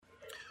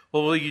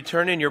Well, will you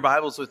turn in your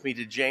Bibles with me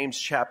to James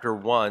chapter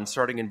 1,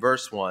 starting in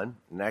verse 1,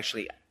 and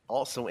actually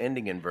also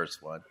ending in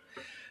verse 1.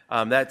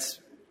 That's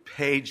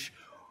page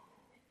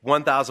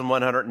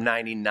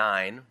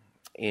 1199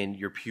 in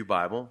your pew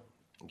Bible.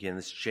 Again,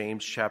 this is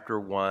James chapter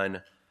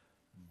 1,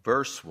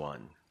 verse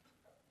 1.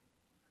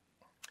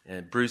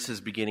 And Bruce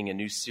is beginning a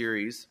new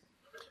series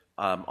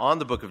on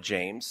the book of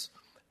James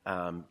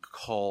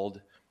called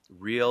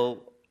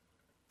Real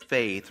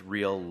Faith,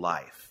 Real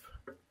Life.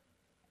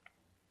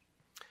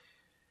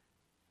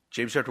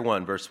 James chapter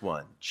 1, verse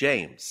 1.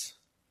 James,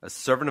 a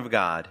servant of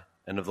God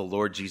and of the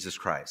Lord Jesus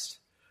Christ,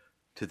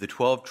 to the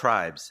 12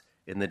 tribes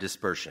in the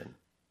dispersion,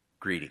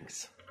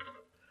 greetings.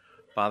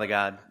 Father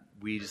God,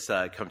 we just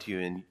come to you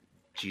in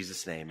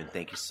Jesus' name, and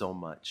thank you so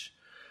much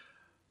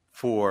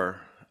for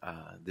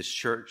this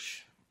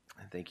church,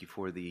 and thank you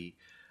for the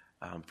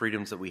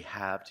freedoms that we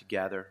have to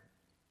gather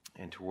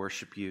and to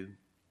worship you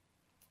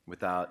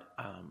without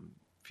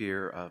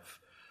fear of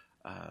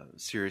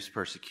serious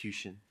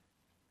persecution.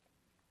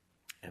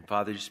 And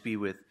Father, just be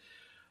with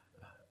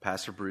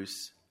Pastor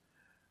Bruce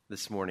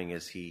this morning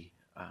as he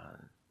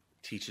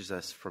teaches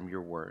us from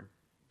your word.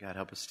 God,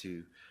 help us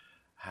to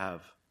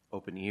have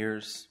open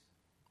ears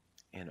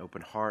and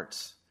open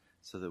hearts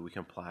so that we can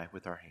apply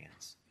with our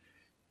hands.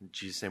 In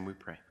Jesus' name we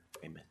pray.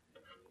 Amen.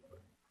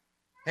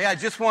 Hey, I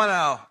just want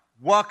to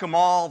welcome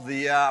all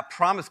the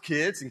Promise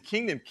Kids and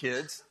Kingdom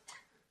Kids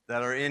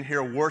that are in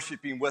here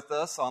worshiping with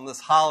us on this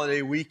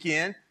holiday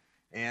weekend.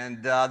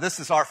 And this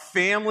is our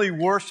family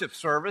worship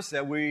service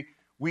that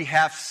we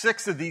have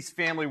 6 of these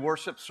family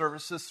worship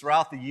services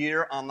throughout the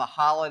year on the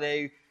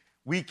holiday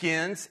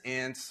weekends.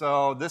 And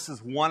so this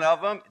is one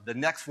of them. The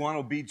next one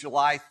will be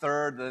July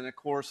 3rd, and of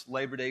course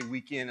Labor Day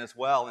weekend as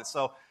well. And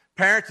so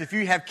parents, if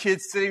you have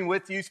kids sitting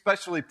with you,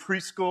 especially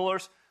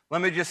preschoolers, let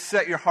me just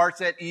set your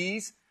hearts at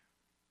ease.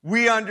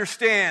 We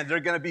understand they're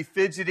going to be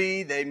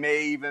fidgety. They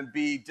may even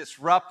be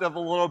disruptive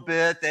a little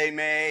bit. They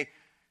may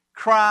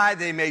cry,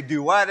 they may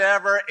do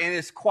whatever, and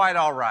it's quite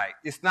all right.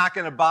 It's not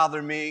going to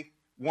bother me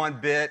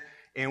one bit,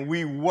 and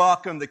we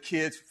welcome the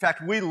kids. In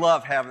fact, we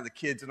love having the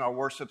kids in our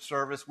worship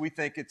service. We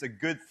think it's a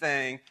good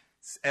thing,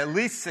 at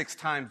least 6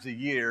 times a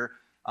year,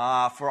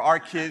 for our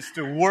kids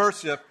to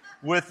worship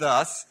with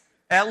us,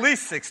 at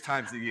least 6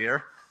 times a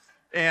year.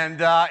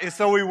 And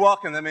so we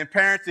welcome them. And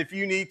parents, if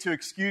you need to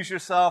excuse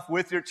yourself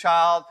with your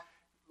child,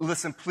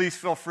 listen, please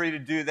feel free to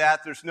do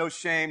that. There's no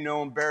shame,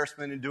 no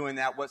embarrassment in doing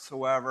that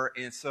whatsoever.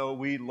 And so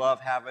we love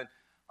having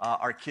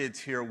our kids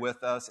here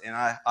with us, and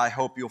I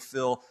hope you'll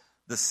feel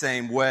the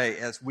same way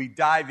as we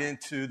dive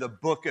into the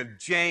book of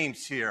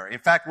James here. In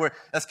fact,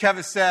 as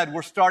Kevin said,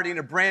 we're starting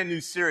a brand new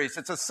series.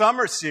 It's a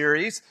summer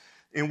series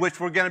in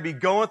which we're going to be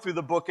going through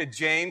the book of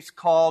James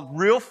called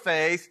Real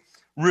Faith,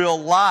 Real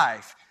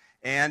Life.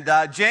 And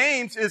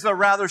James is a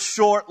rather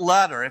short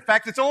letter. In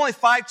fact, it's only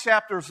 5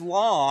 chapters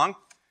long,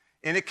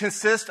 and it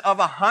consists of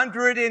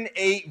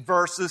 108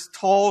 verses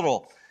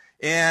total.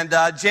 And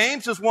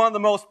James is one of the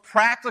most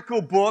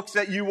practical books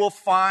that you will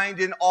find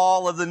in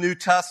all of the New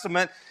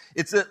Testament.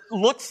 It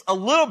looks a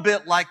little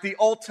bit like the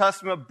Old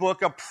Testament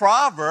book of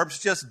Proverbs,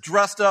 just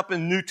dressed up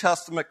in New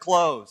Testament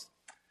clothes.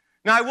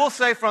 Now, I will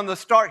say from the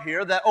start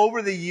here that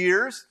over the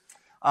years,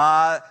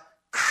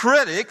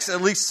 critics,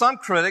 at least some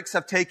critics,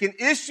 have taken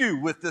issue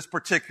with this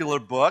particular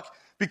book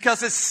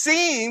because it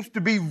seems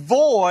to be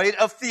void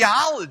of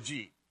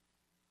theology.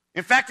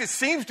 In fact, it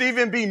seems to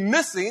even be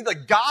missing the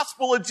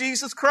gospel of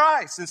Jesus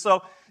Christ. And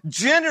so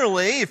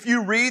generally, if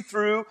you read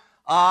through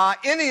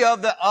any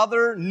of the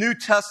other New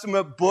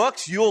Testament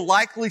books, you'll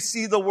likely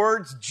see the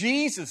words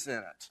Jesus in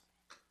it.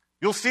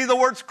 You'll see the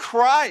words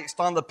Christ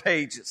on the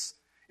pages.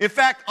 In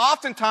fact,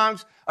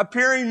 oftentimes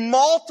appearing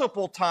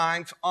multiple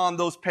times on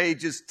those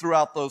pages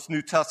throughout those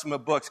New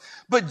Testament books.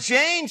 But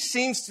James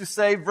seems to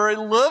say very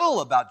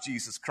little about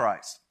Jesus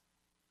Christ.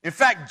 In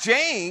fact,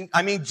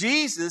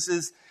 Jesus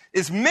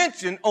is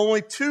mentioned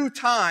only 2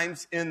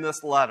 times in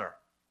this letter.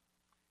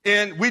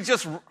 And we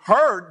just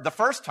heard the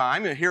first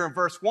time here in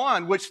verse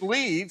 1, which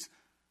leaves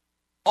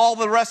all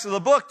the rest of the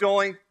book to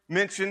only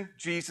mention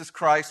Jesus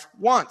Christ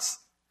once.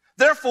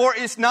 Therefore,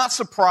 it's not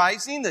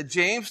surprising that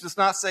James does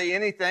not say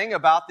anything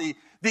about the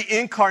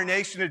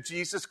incarnation of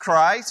Jesus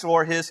Christ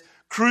or his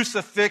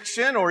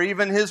crucifixion or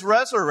even his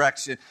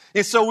resurrection.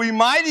 And so we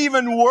might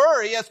even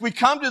worry as we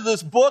come to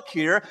this book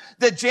here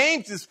that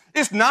James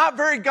is not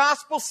very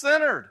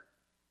gospel-centered.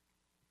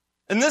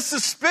 And this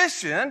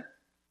suspicion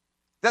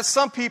that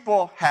some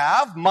people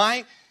have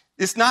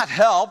is not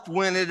helped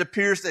when it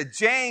appears that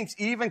James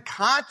even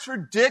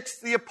contradicts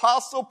the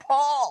Apostle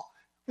Paul.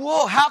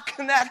 Whoa, how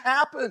can that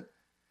happen?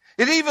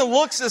 It even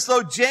looks as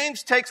though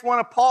James takes one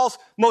of Paul's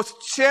most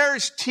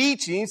cherished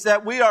teachings,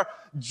 that we are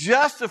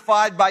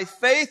justified by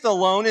faith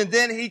alone, and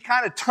then he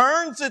kind of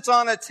turns it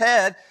on its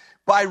head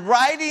by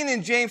writing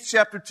in James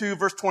chapter 2,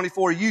 verse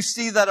 24, you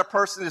see that a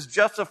person is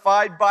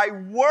justified by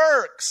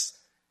works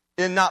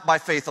and not by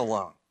faith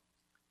alone.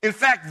 In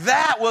fact,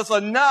 that was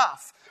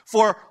enough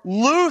for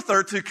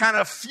Luther to kind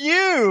of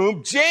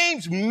fume.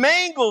 James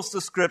mangles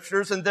the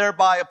scriptures and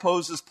thereby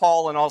opposes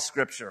Paul in all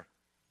scripture.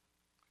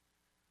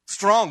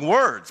 Strong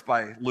words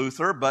by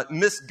Luther, but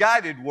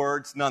misguided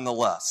words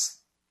nonetheless.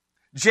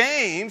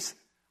 James,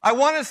 I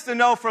want us to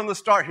know from the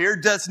start here,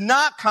 does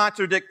not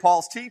contradict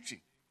Paul's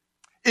teaching.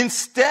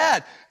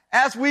 Instead,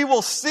 as we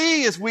will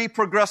see as we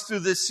progress through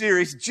this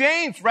series,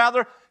 James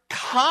rather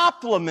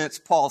complements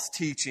Paul's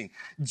teaching.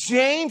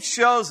 James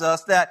shows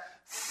us that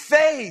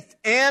faith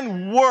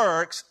and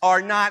works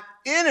are not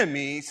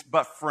enemies,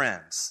 but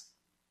friends.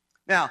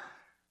 Now,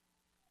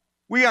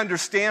 we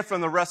understand from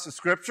the rest of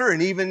Scripture,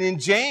 and even in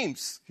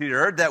James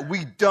here, that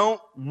we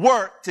don't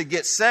work to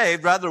get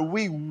saved. Rather,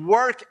 we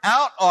work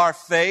out our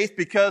faith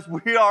because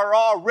we are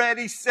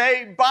already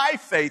saved by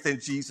faith in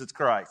Jesus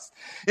Christ.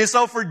 And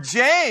so for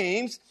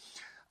James,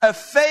 a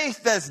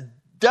faith that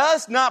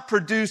does not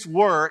produce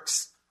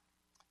works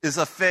is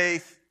a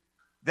faith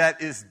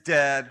that is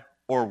dead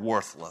or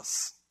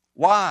worthless.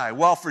 Why?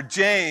 Well, for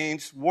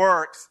James,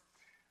 works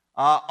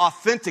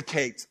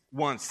authenticates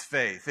one's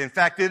faith. In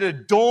fact, it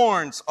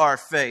adorns our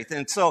faith.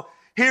 And so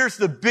here's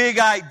the big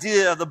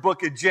idea of the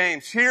book of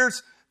James.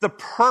 Here's the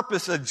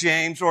purpose of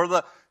James,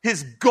 or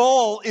his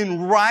goal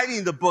in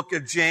writing the book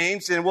of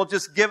James. And we'll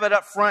just give it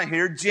up front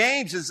here.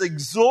 James is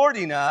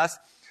exhorting us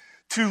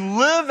to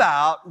live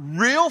out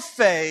real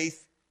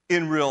faith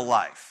in real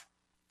life.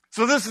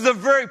 So this is a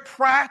very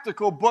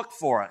practical book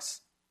for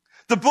us.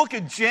 The book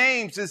of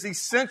James is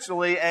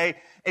essentially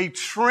a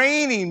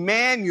training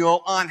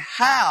manual on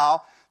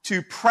how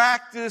to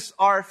practice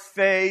our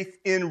faith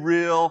in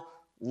real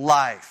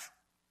life.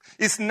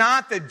 It's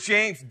not that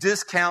James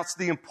discounts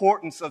the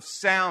importance of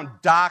sound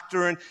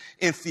doctrine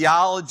and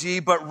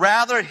theology, but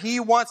rather he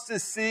wants to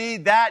see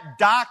that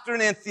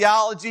doctrine and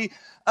theology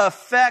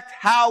affect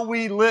how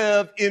we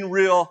live in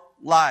real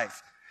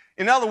life.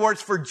 In other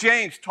words, for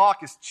James,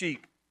 talk is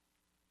cheap.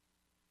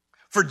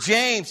 For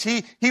James,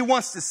 he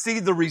wants to see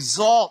the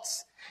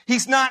results.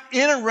 He's not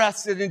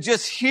interested in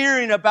just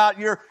hearing about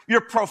your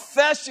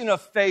profession of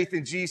faith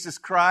in Jesus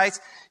Christ.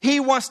 He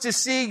wants to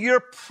see your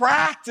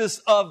practice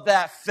of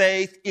that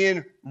faith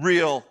in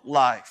real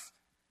life.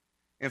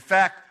 In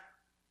fact,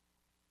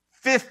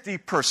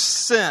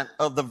 50%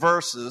 of the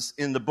verses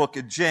in the book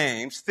of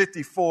James,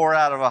 54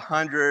 out of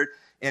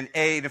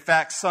 108, in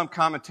fact, some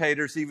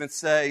commentators even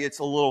say it's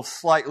a little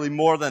slightly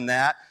more than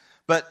that,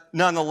 but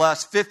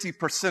nonetheless,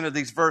 50% of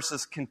these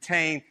verses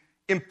contain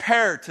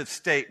imperative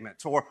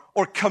statements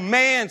or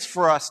commands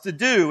for us to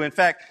do. In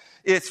fact,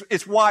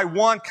 it's why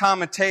one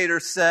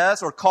commentator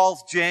says or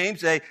calls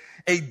James a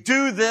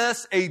do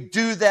this, a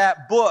do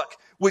that book,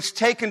 which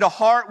taken to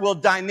heart will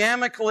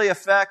dynamically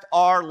affect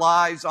our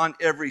lives on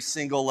every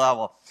single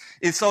level.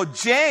 And so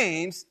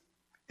James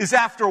is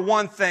after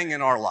one thing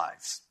in our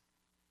lives: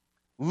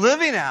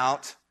 living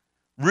out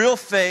real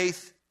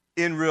faith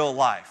in real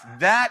life.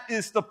 That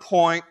is the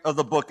point of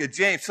the book of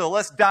James. So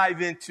let's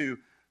dive into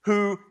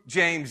who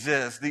James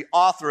is, the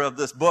author of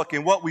this book.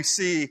 And what we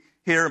see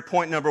here in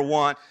point number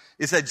 1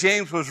 is that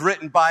James was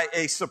written by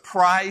a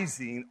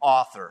surprising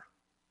author.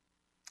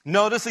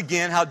 Notice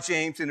again how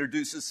James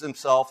introduces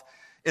himself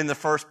in the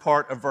first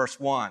part of verse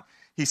 1.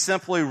 He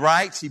simply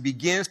writes, he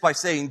begins by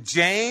saying,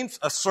 James,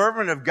 a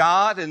servant of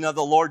God and of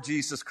the Lord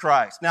Jesus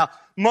Christ. Now,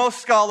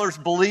 most scholars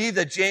believe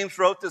that James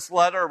wrote this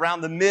letter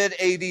around the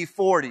mid-AD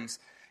 40s.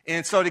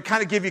 And so to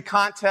kind of give you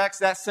context,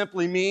 that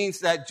simply means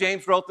that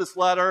James wrote this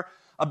letter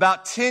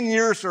about 10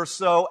 years or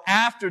so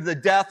after the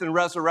death and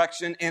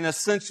resurrection and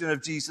ascension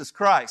of Jesus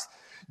Christ.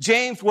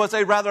 James was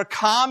a rather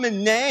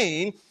common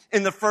name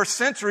in the first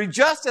century,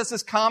 just as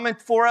is common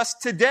for us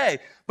today.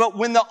 But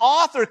when the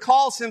author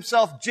calls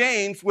himself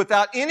James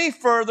without any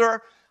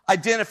further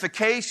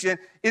identification,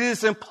 it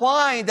is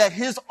implying that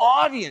his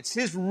audience,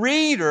 his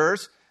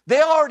readers,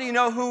 they already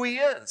know who he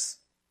is.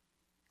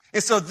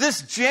 And so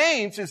this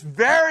James is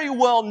very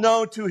well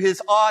known to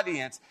his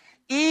audience,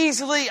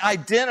 easily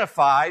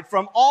identified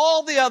from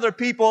all the other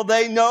people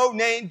they know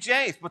named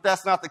James. But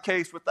that's not the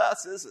case with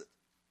us, is it?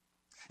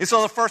 And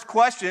so the first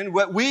question,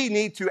 what we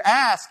need to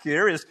ask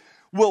here is,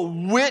 well,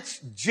 which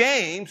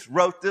James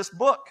wrote this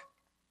book?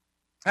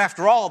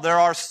 After all, there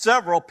are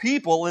several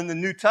people in the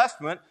New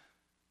Testament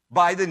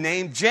by the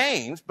name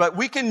James, but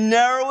we can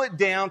narrow it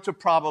down to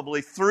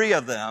probably 3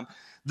 of them.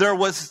 There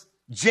was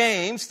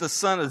James, the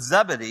son of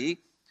Zebedee,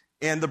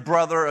 and the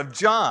brother of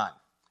John.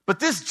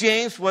 But this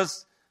James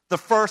was the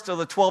first of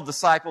the 12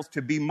 disciples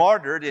to be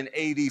martyred in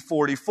AD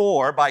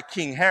 44 by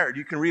King Herod.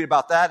 You can read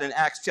about that in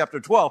Acts chapter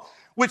 12,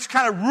 which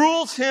kind of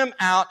rules him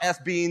out as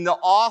being the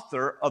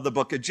author of the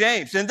book of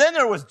James. And then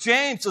there was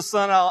James, the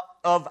son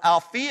of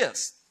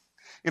Alphaeus.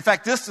 In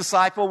fact, this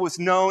disciple was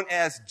known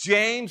as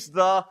James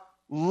the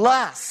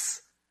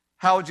Less.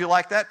 How would you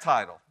like that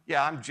title?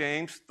 Yeah, I'm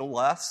James the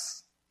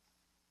Less.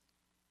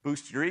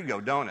 Boosts your ego,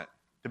 don't it?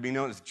 To be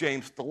known as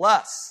James the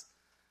Less.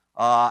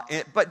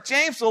 But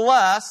James the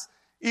Less,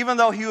 even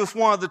though he was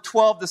one of the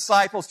 12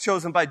 disciples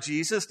chosen by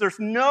Jesus, there's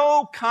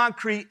no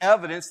concrete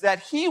evidence that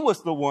he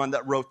was the one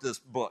that wrote this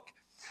book.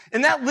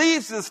 And that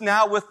leaves us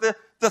now with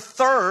the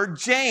third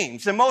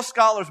James. And most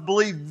scholars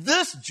believe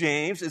this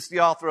James is the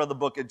author of the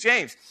book of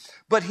James.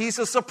 But he's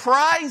a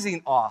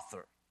surprising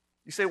author.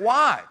 You say,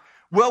 why?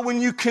 Well,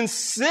 when you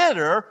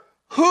consider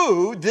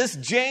who this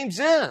James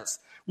is.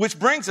 Which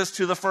brings us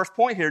to the first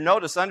point here.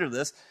 Notice under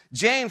this,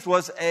 James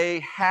was a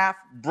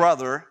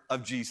half-brother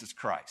of Jesus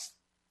Christ.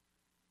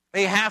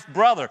 A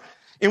half-brother.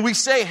 And we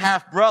say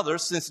half-brother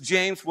since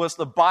James was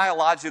the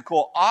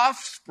biological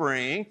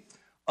offspring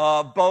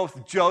of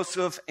both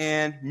Joseph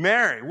and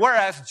Mary.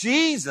 Whereas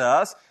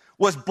Jesus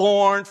was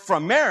born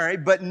from Mary,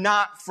 but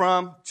not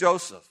from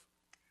Joseph.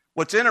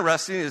 What's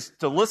interesting is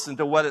to listen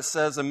to what it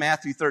says in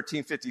Matthew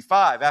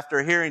 13:55.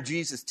 After hearing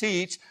Jesus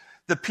teach,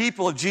 the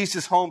people of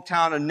Jesus'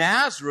 hometown of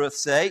Nazareth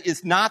say,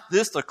 is not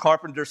this the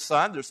carpenter's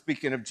son? They're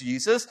speaking of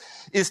Jesus.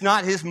 Is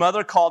not his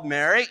mother called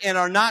Mary? And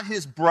are not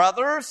his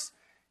brothers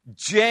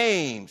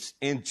James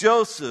and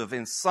Joseph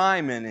and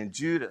Simon and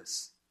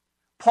Judas?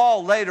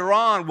 Paul later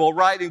on will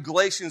write in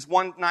Galatians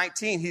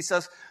 1:19, he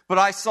says, but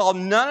I saw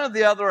none of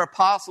the other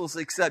apostles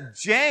except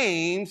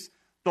James,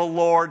 the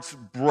Lord's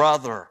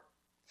brother.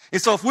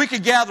 And so if we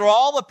could gather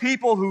all the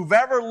people who've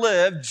ever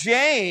lived,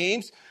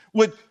 James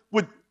would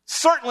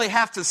certainly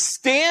have to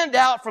stand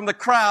out from the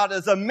crowd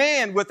as a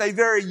man with a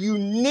very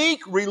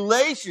unique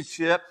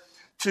relationship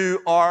to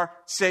our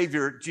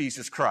Savior,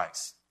 Jesus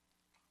Christ.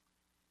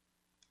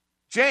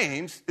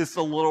 James is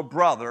the little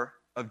brother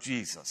of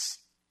Jesus.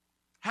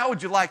 How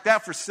would you like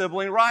that for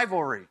sibling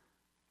rivalry?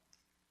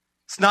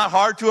 It's not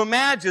hard to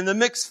imagine the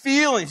mixed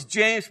feelings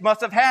James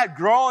must have had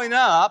growing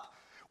up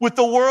with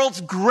the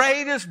world's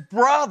greatest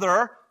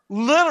brother,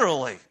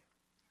 literally.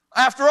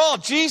 After all,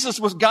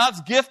 Jesus was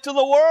God's gift to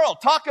the world.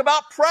 Talk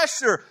about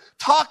pressure.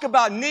 Talk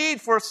about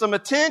need for some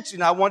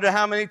attention. I wonder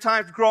how many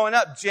times growing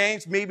up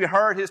James maybe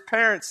heard his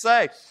parents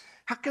say,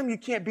 how come you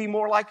can't be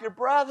more like your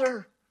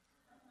brother?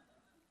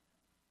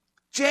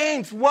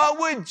 James, what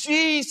would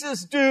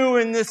Jesus do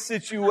in this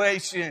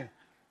situation?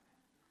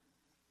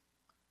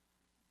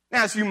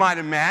 Now, as you might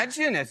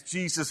imagine, as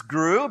Jesus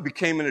grew,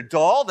 became an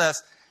adult,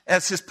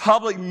 as his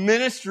public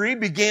ministry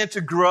began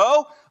to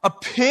grow,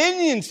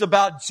 opinions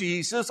about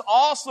Jesus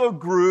also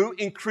grew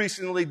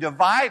increasingly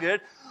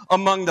divided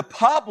among the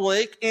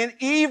public and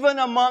even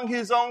among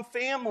his own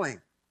family.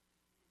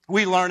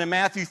 We learn in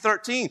Matthew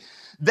 13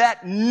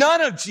 that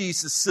none of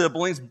Jesus'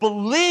 siblings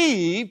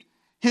believed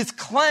his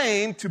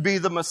claim to be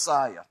the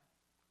Messiah.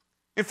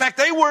 In fact,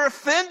 they were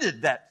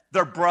offended that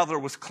their brother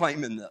was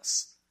claiming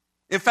this.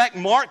 In fact,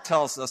 Mark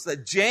tells us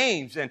that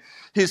James and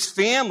his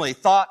family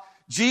thought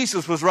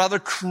Jesus was rather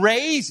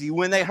crazy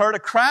when they heard a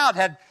crowd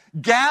had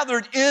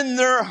gathered in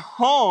their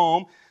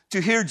home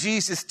to hear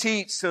Jesus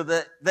teach so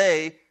that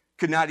they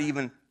could not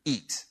even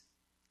eat.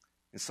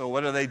 And so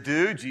what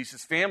do?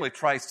 Jesus' family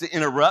tries to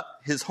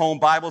interrupt his home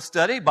Bible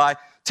study by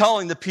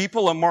telling the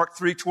people in Mark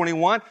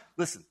 3:21,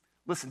 listen,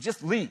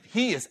 just leave.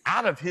 He is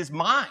out of his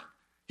mind.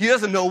 He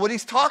doesn't know what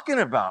he's talking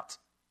about.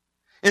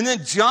 And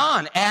then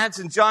John adds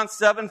in John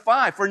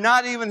 7:5, for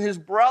not even his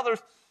brothers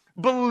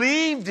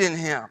believed in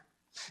him.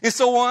 And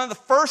so one of the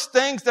first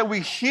things that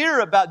we hear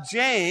about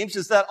James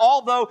is that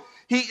although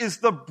he is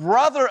the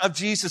brother of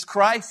Jesus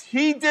Christ,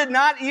 he did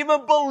not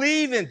even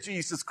believe in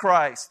Jesus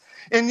Christ.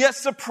 And yet,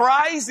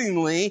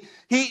 surprisingly,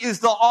 he is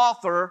the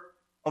author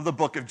of the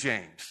book of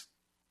James.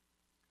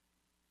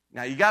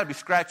 Now, you got to be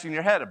scratching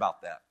your head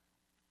about that.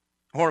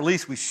 Or at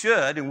least we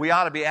should, and we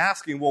ought to be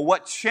asking, well,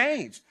 what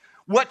changed?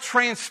 What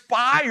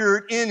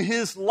transpired in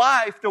his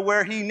life to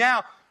where he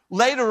now,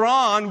 later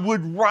on,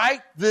 would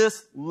write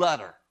this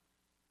letter?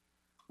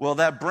 Well,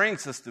 that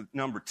brings us to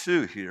number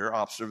 2 here,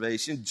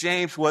 observation.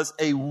 James was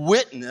a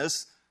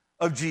witness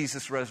of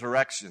Jesus'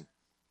 resurrection.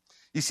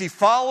 You see,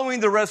 following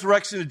the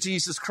resurrection of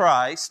Jesus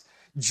Christ,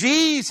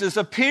 Jesus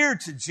appeared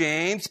to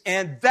James,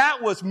 and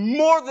that was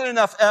more than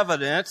enough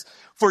evidence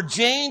for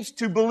James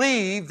to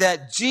believe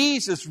that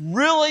Jesus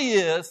really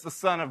is the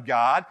Son of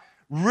God,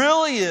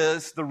 really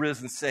is the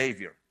risen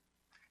Savior.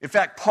 In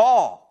fact,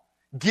 Paul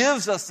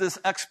gives us this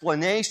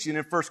explanation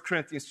in 1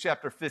 Corinthians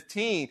chapter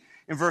 15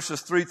 in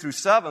verses 3 through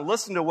 7.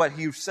 Listen to what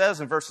he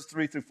says in verses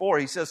 3 through 4.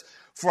 He says,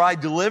 for I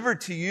delivered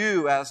to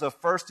you as of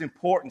first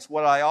importance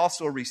what I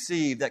also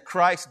received, that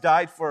Christ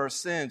died for our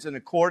sins in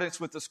accordance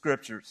with the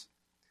Scriptures,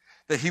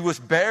 that he was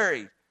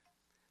buried,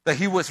 that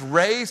he was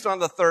raised on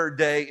the third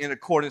day in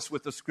accordance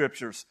with the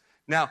Scriptures.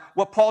 Now,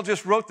 what Paul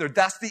just wrote there,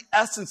 that's the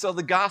essence of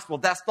the gospel.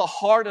 That's the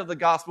heart of the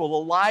gospel,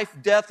 the life,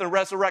 death, and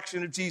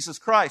resurrection of Jesus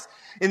Christ.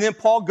 And then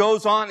Paul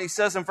goes on, he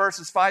says in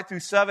verses 5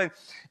 through 7,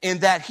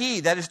 and that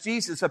he, that is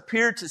Jesus,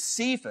 appeared to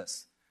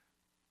Cephas,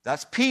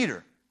 that's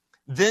Peter,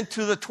 then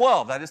to the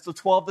 12, that is the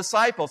 12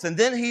 disciples. And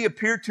then he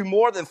appeared to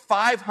more than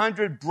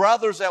 500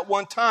 brothers at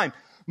one time,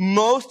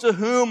 most of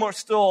whom are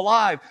still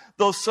alive,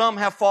 though some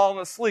have fallen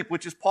asleep,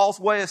 which is Paul's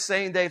way of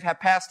saying they have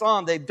passed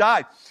on, they've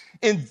died.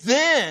 And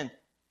then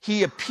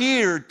he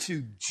appeared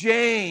to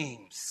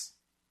James,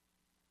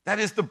 that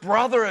is the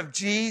brother of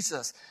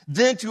Jesus,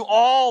 then to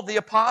all the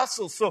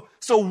apostles.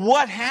 So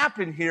what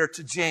happened here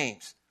to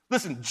James?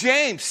 Listen,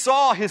 James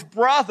saw his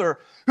brother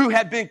who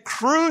had been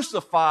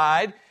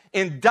crucified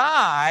and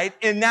died,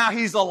 and now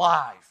he's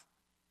alive.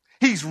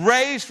 He's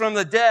raised from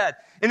the dead.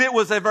 And it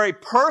was a very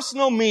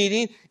personal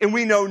meeting, and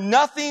we know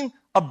nothing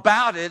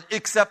about it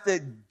except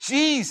that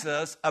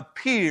Jesus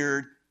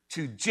appeared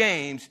to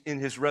James in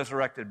his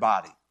resurrected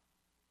body.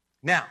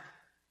 Now,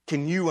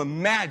 can you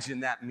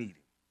imagine that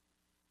meeting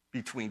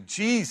between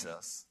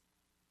Jesus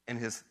and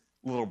his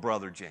little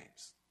brother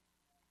James?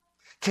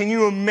 Can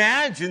you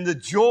imagine the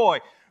joy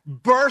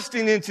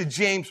bursting into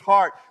James'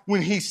 heart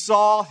when he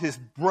saw his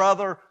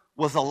brother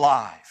was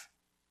alive?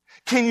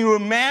 Can you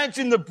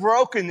imagine the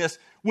brokenness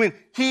when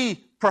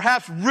he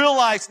perhaps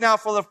realized now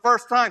for the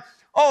first time,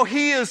 oh,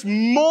 he is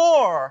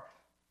more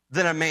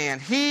than a man.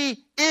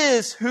 He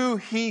is who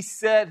he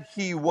said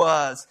he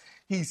was.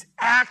 He's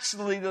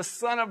actually the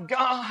Son of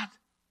God.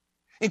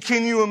 And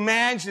can you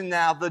imagine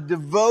now the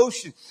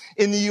devotion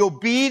and the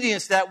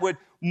obedience that would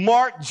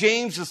mark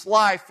James's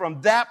life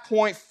from that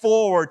point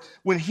forward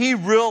when he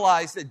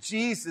realized that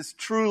Jesus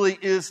truly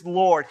is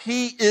Lord.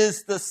 He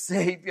is the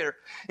Savior.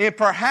 And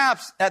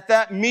perhaps at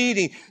that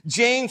meeting,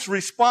 James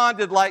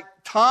responded like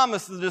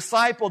Thomas, the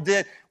disciple,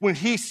 did when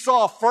he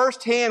saw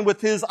firsthand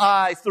with his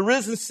eyes the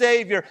risen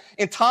Savior.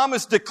 And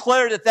Thomas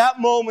declared at that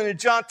moment in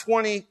John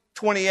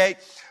 20:28,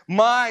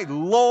 "My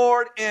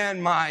Lord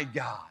and my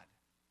God."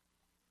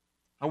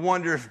 I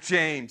wonder if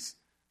James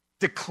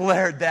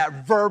declared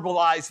that,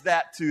 verbalized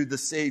that to the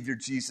Savior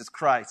Jesus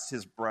Christ,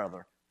 his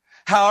brother.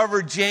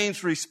 However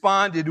James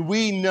responded,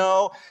 we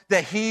know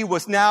that he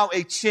was now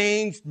a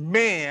changed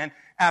man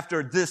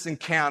after this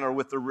encounter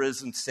with the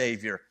risen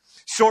Savior.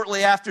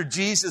 Shortly after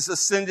Jesus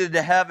ascended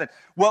to heaven,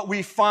 what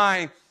we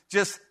find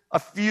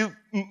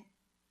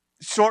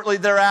shortly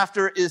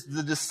thereafter is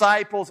the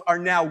disciples are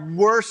now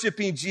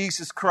worshiping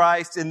Jesus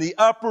Christ in the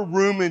upper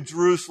room in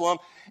Jerusalem.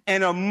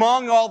 And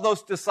among all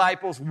those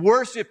disciples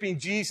worshiping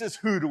Jesus,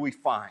 who do we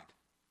find?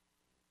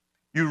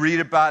 You read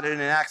about it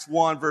in Acts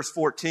 1, verse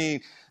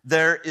 14.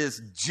 There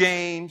is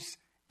James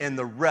and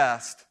the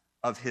rest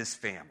of his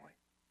family.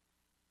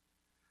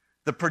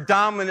 The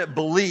predominant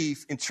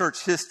belief in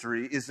church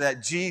history is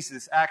that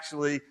Jesus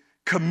actually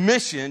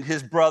commissioned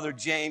his brother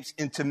James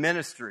into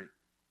ministry.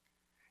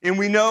 And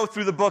we know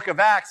through the book of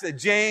Acts that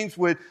James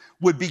would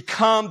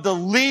become the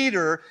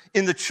leader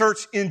in the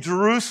church in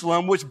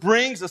Jerusalem, which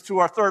brings us to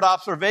our third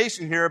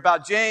observation here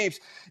about James,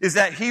 is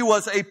that he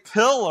was a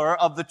pillar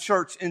of the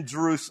church in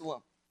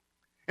Jerusalem.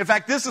 In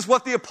fact, this is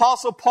what the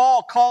Apostle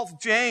Paul calls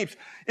James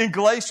in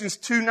Galatians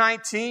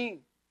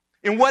 2:19.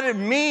 And what it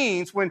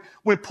means when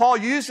Paul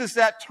uses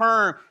that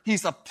term,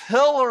 he's a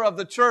pillar of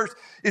the church,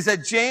 is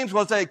that James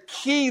was a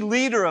key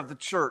leader of the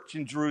church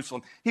in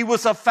Jerusalem. He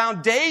was a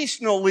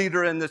foundational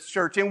leader in this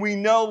church. And we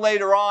know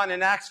later on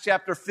in Acts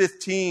chapter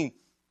 15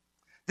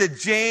 that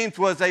James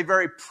was a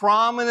very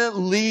prominent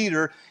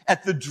leader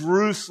at the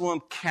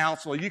Jerusalem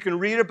Council. You can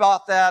read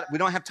about that. We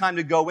don't have time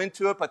to go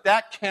into it, but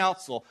that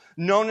council,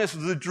 known as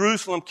the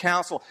Jerusalem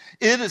Council,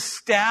 it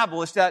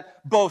established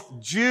that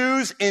both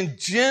Jews and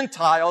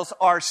Gentiles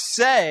are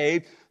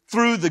saved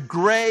through the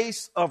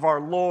grace of our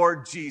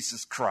Lord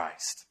Jesus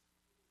Christ.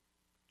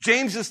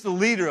 James is the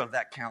leader of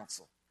that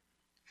council.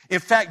 In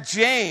fact,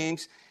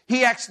 James,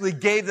 he actually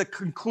gave the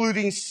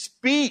concluding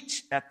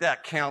speech at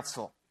that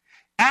council.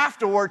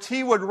 Afterwards,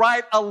 he would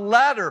write a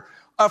letter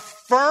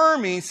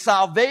affirming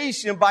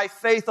salvation by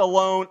faith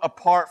alone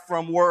apart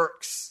from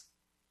works.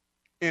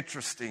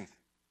 Interesting.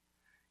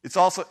 It's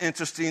also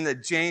interesting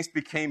that James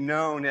became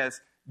known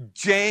as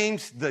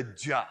James the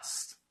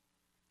Just.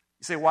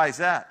 You say, why is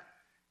that?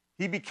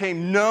 He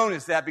became known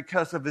as that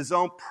because of his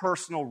own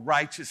personal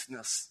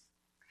righteousness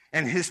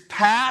and his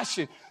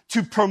passion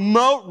to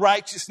promote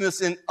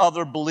righteousness in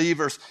other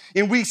believers.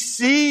 And we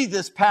see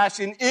this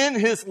passion in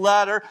his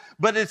letter,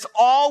 but it's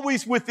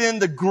always within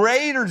the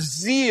greater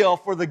zeal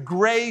for the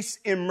grace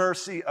and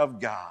mercy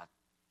of God.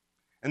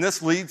 And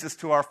this leads us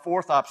to our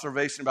fourth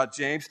observation about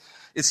James,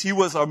 is he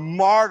was a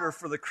martyr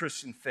for the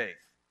Christian faith.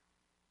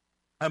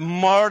 A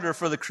martyr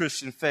for the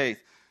Christian faith.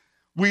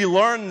 We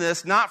learn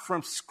this not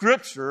from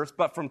scriptures,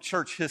 but from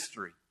church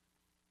history.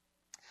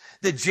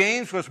 That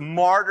James was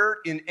martyred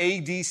in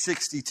AD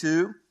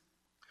 62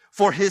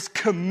 for his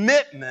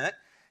commitment,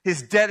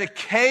 his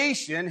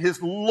dedication,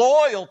 his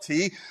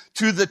loyalty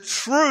to the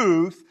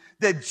truth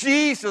that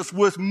Jesus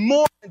was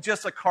more than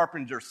just a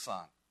carpenter's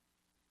son.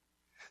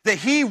 That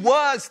he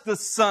was the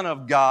Son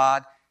of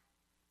God.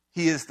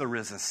 He is the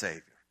risen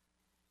Savior.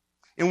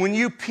 And when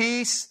you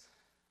piece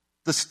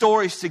the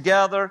stories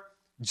together,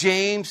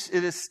 James,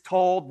 it is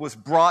told, was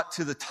brought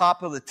to the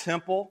top of the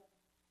temple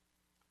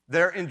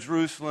there in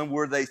Jerusalem,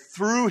 where they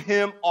threw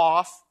him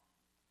off,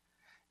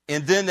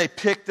 and then they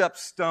picked up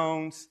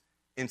stones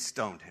and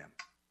stoned him.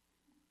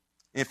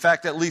 In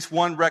fact, at least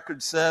one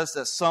record says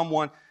that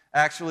someone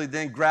actually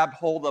then grabbed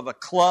hold of a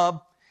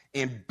club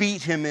and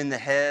beat him in the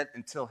head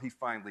until he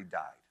finally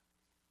died.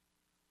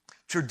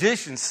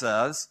 Tradition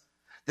says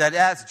that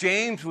as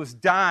James was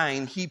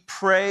dying, he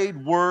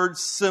prayed words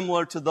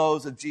similar to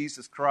those of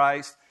Jesus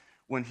Christ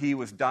when he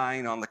was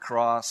dying on the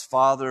cross.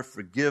 Father,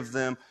 forgive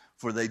them,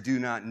 for they do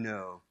not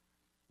know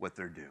what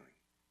they're doing.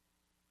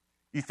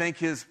 You think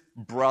his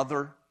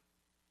brother,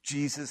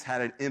 Jesus,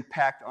 had an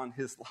impact on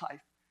his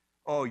life?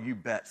 Oh, you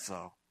bet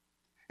so.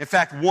 In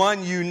fact,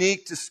 one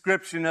unique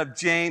description of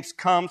James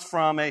comes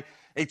from a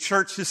a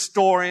church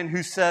historian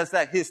who says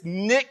that his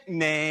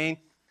nickname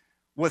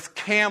was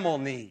Camel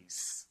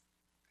Knees.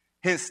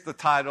 Hence the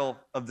title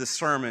of this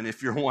sermon,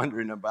 if you're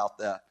wondering about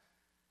that.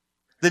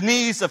 The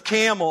knees of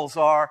camels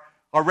are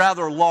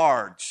rather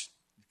large.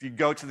 If you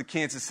go to the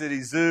Kansas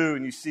City Zoo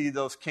and you see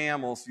those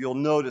camels, you'll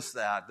notice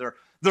that.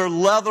 They're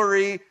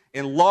leathery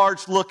and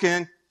large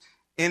looking.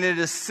 And it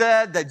is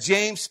said that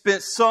James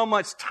spent so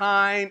much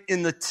time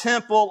in the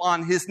temple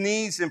on his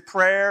knees in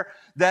prayer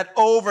that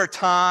over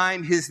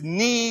time his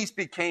knees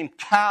became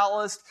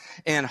calloused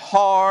and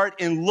hard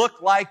and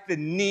looked like the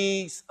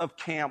knees of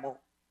camel.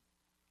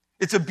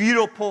 It's a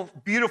beautiful,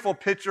 beautiful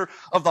picture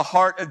of the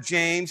heart of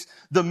James,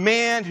 the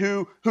man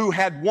who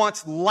had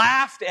once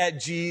laughed at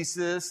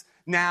Jesus,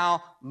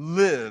 now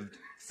lived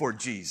for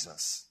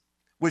Jesus.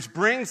 Which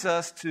brings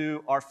us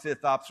to our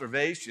fifth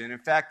observation. In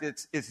fact,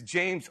 it's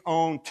James'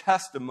 own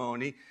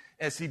testimony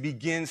as he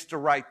begins to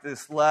write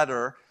this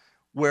letter,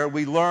 where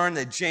we learn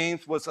that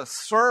James was a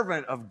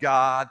servant of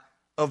God,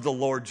 of the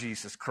Lord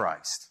Jesus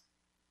Christ.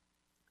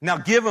 Now,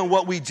 given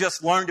what we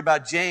just learned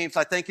about James,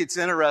 I think it's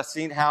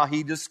interesting how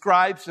he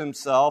describes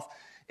himself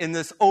in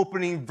this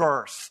opening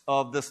verse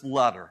of this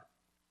letter.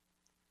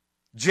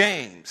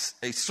 James,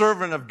 a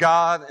servant of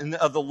God and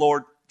of the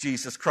Lord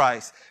Jesus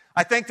Christ.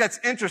 I think that's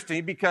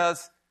interesting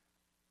because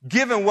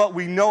given what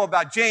we know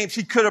about James,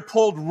 he could have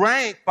pulled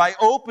rank by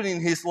opening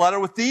his letter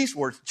with these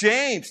words.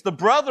 James, the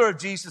brother of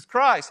Jesus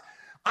Christ.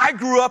 I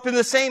grew up in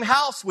the same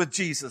house with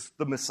Jesus,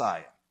 the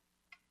Messiah.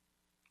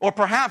 Or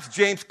perhaps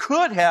James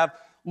could have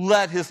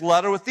led his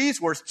letter with these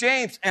words.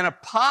 James, an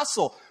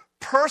apostle,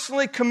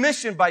 personally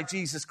commissioned by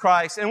Jesus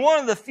Christ, and one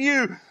of the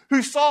few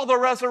who saw the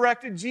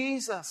resurrected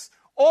Jesus.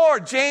 Or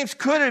James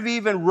could have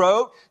even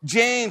wrote,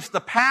 James, the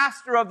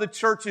pastor of the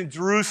church in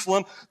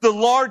Jerusalem, the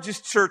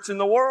largest church in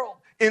the world.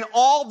 And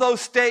all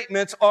those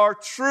statements are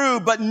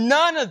true, but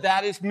none of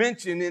that is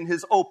mentioned in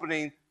his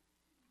opening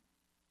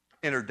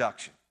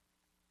introduction.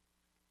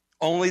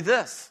 Only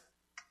this,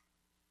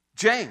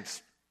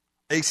 James,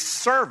 a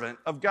servant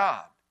of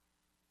God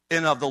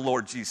and of the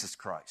Lord Jesus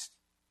Christ.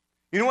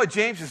 You know what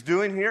James is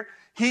doing here?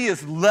 He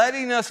is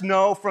letting us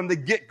know from the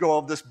get-go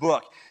of this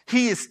book.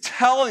 He is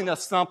telling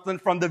us something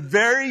from the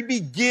very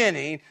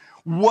beginning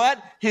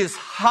what his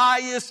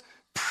highest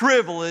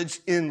privilege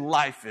in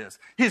life is.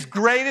 His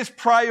greatest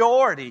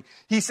priority.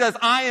 He says,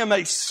 I am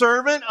a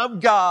servant of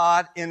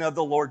God and of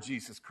the Lord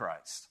Jesus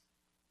Christ.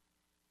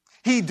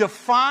 He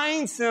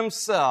defines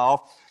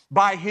himself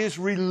by his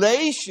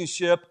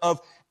relationship of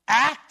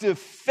active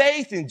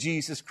faith in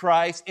Jesus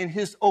Christ and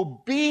his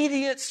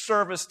obedient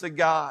service to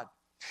God.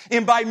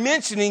 And by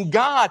mentioning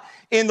God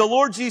and the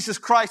Lord Jesus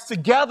Christ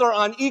together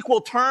on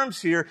equal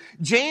terms here,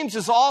 James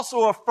is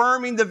also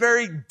affirming the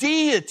very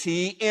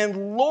deity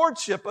and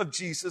lordship of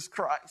Jesus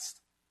Christ.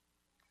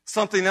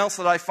 Something else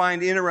that I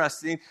find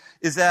interesting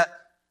is that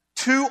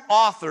two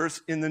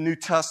authors in the New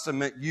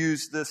Testament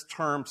use this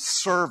term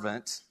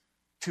servant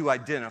to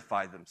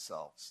identify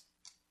themselves.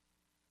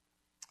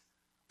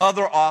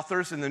 Other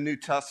authors in the New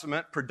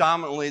Testament,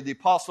 predominantly the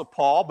Apostle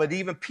Paul, but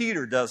even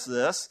Peter does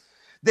this,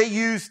 they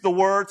use the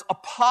words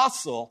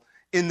apostle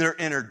in their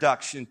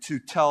introduction to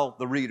tell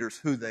the readers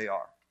who they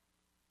are.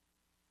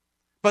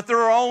 But there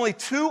are only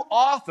two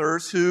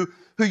authors who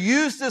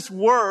use this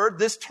word,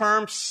 this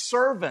term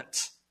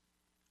servant.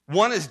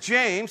 One is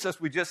James,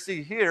 as we just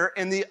see here,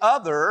 and the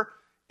other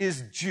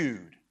is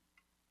Jude.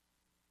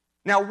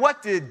 Now,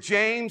 what did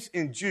James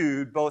and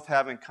Jude both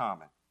have in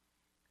common?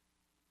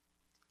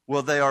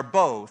 Well, they are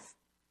both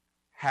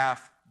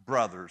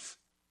half-brothers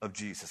of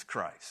Jesus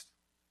Christ.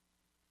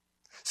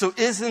 So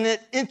isn't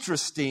it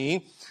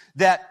interesting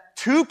that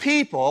two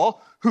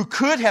people who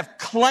could have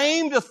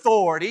claimed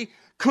authority,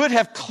 could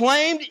have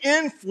claimed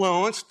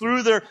influence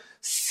through their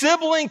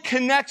sibling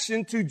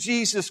connection to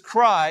Jesus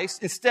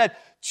Christ, instead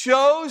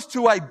chose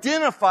to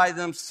identify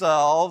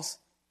themselves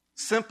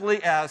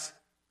simply as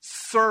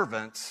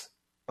servants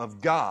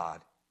of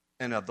God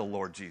and of the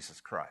Lord Jesus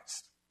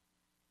Christ?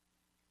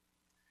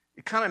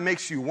 It kind of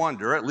makes you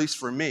wonder, at least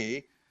for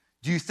me,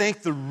 do you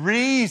think the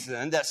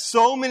reason that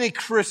so many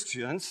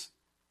Christians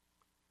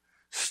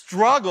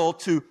struggle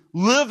to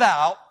live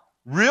out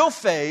real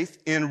faith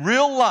in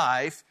real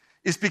life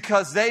is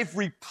because they've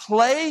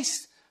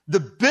replaced the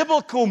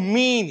biblical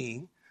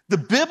meaning, the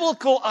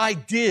biblical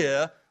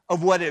idea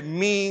of what it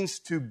means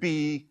to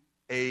be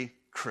a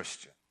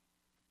Christian?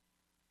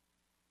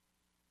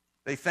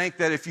 They think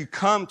that if you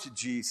come to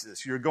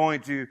Jesus, you're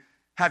going to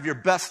have your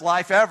best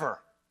life ever.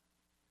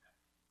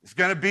 It's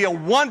going to be a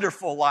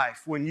wonderful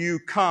life when you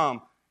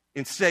come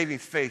in saving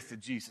faith to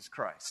Jesus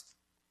Christ.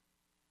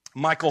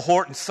 Michael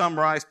Horton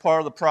summarized part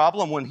of the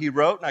problem when he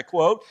wrote, and I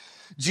quote,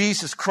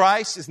 Jesus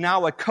Christ is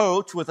now a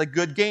coach with a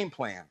good game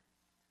plan.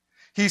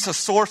 He's a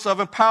source of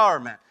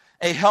empowerment,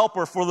 a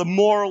helper for the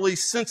morally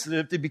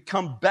sensitive to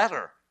become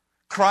better.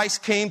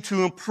 Christ came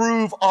to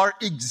improve our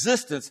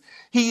existence.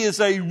 He is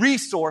a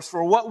resource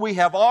for what we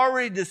have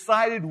already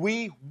decided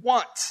we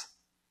want.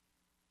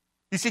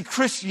 You see,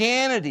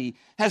 Christianity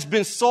has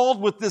been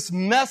sold with this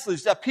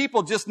message that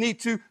people just need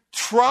to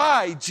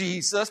try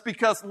Jesus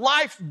because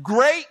life's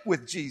great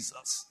with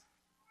Jesus.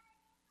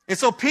 And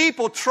so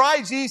people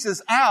try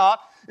Jesus out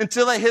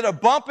until they hit a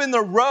bump in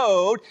the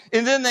road,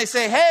 and then they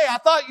say, hey, I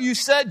thought you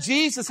said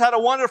Jesus had a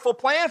wonderful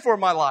plan for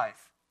my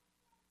life.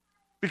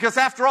 Because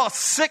after all,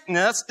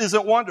 sickness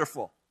isn't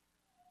wonderful.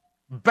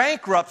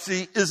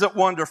 Bankruptcy isn't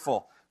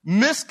wonderful.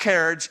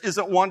 Miscarriage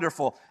isn't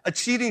wonderful. A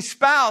cheating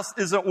spouse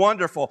isn't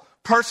wonderful.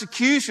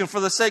 Persecution for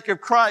the sake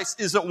of Christ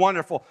isn't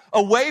wonderful.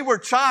 A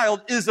wayward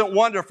child isn't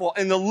wonderful.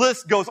 And the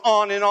list goes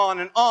on and on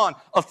and on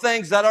of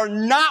things that are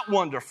not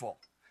wonderful,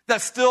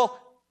 that still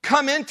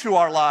come into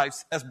our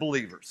lives as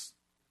believers.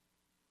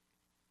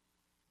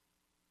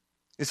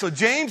 And so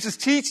James is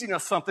teaching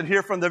us something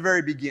here from the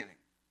very beginning.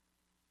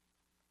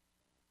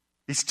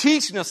 He's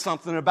teaching us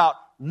something about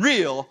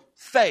real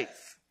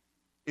faith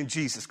in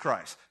Jesus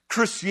Christ,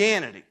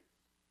 Christianity.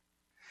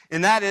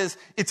 And that is,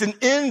 it's an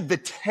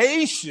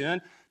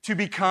invitation to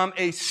become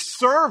a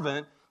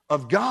servant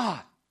of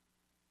God.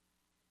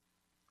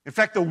 In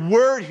fact, the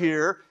word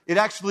here, it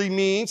actually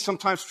means,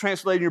 sometimes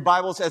translated in your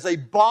Bibles as a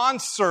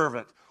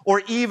bondservant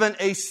or even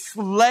a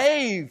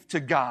slave to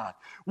God,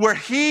 where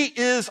He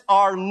is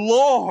our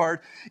Lord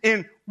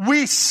and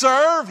we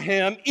serve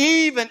Him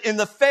even in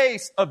the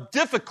face of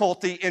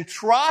difficulty and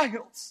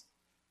trials.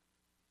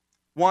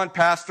 One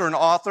pastor and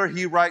author,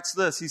 he writes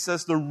this. He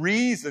says, the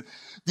reason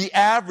the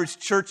average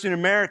church in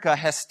America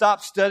has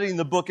stopped studying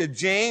the book of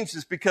James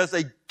is because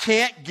they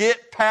can't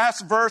get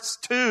past verse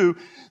 2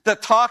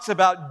 that talks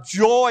about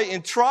joy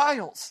in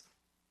trials.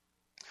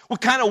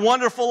 What kind of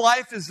wonderful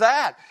life is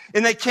that?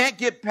 And they can't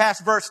get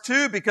past verse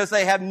 2 because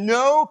they have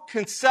no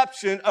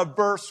conception of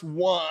verse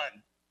 1.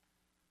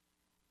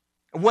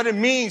 And what it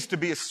means to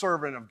be a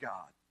servant of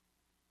God.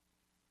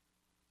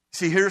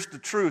 See, here's the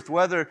truth.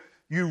 Whether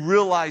you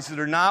realize it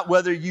or not,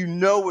 whether you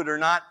know it or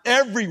not,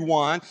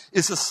 everyone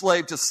is a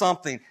slave to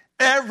something.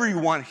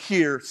 Everyone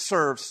here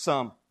serves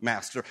some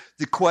master.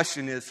 The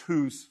question is,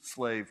 whose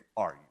slave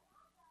are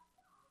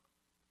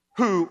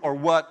you? Who or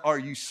what are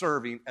you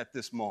serving at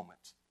this moment?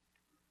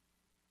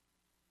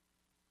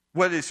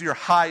 What is your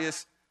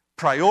highest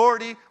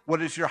priority?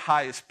 What is your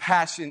highest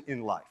passion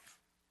in life?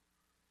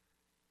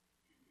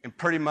 And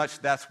pretty much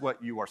that's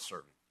what you are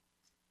serving.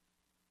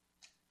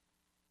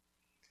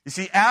 You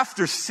see,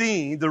 after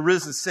seeing the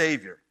risen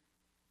Savior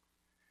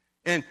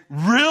and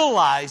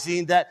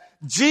realizing that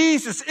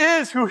Jesus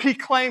is who He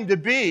claimed to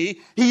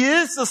be, He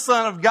is the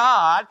Son of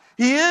God,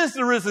 He is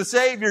the risen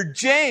Savior,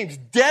 James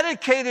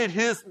dedicated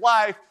his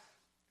life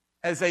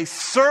as a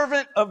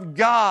servant of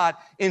God,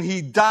 and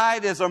he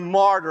died as a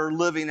martyr,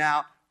 living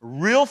out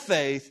real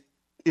faith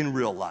in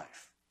real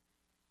life.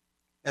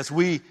 As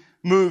we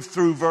move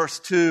through verse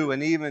 2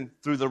 and even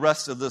through the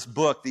rest of this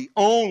book, the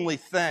only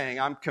thing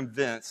I'm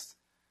convinced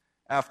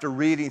after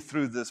reading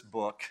through this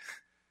book,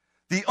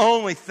 the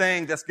only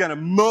thing that's going to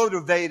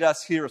motivate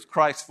us here as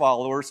Christ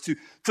followers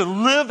to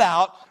live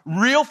out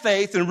real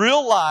faith and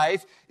real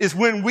life is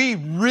when we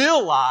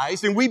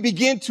realize and we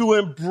begin to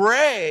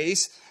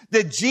embrace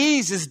that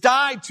Jesus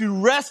died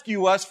to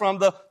rescue us from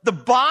the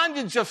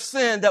bondage of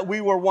sin that we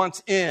were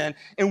once in,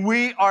 and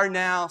we are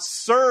now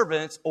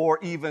servants or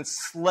even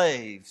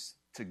slaves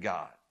to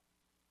God.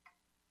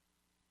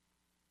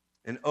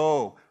 And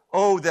oh,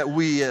 that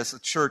we as a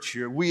church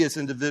here, we as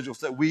individuals,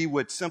 that we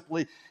would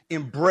simply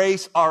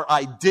embrace our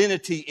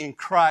identity in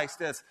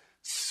Christ as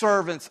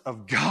servants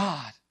of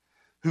God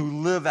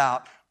who live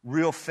out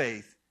real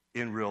faith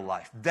in real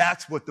life.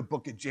 That's what the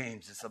book of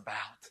James is about.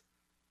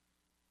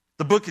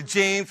 The book of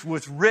James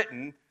was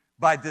written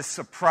by this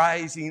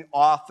surprising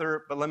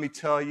author, but let me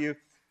tell you,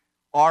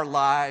 our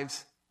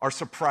lives are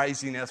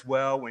surprising as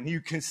well when you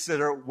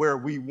consider where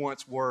we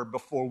once were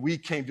before we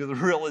came to the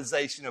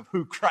realization of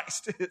who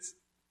Christ is.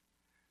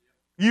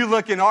 You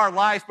look in our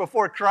lives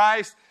before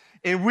Christ,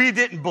 and we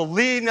didn't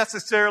believe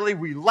necessarily.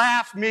 We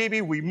laughed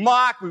maybe, we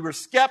mocked, we were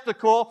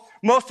skeptical.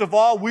 Most of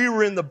all, we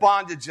were in the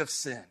bondage of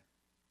sin.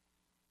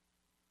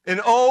 And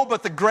oh,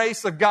 but the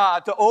grace of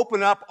God to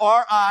open up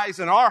our eyes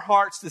and our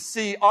hearts to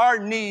see our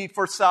need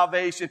for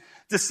salvation,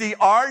 to see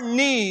our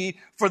need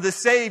for the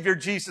Savior,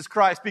 Jesus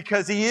Christ,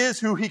 because He is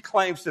who He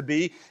claims to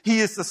be. He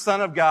is the Son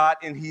of God,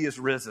 and He is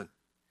risen.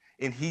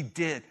 And He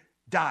did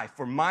die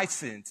for my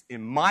sins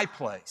in my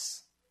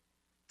place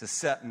to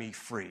set me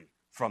free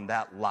from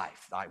that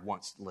life I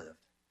once lived,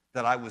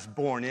 that I was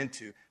born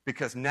into,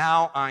 because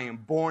now I am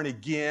born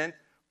again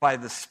by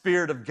the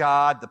Spirit of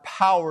God, the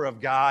power of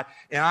God,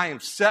 and I am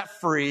set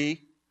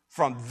free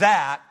from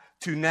that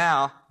to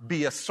now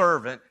be a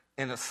servant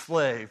and a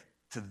slave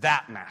to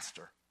that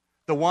master,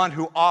 the one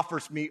who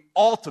offers me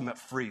ultimate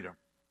freedom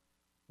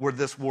where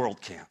this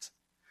world can't.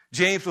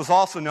 James was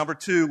also, number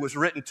 2, was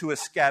written to a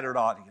scattered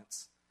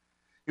audience.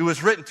 It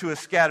was written to a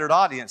scattered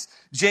audience.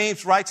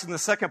 James writes in the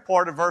second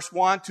part of verse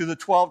 1, to the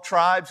 12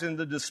 tribes in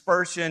the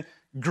dispersion,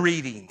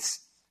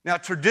 greetings. Now,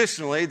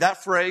 traditionally,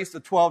 that phrase, the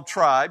 12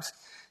 tribes,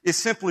 it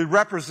simply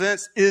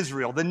represents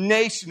Israel, the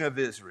nation of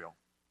Israel.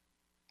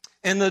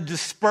 And the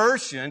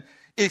dispersion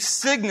it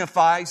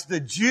signifies the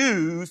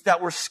Jews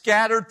that were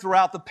scattered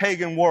throughout the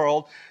pagan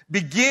world,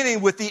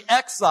 beginning with the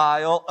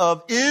exile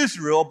of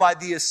Israel by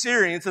the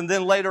Assyrians, and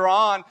then later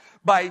on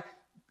by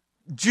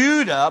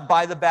Judah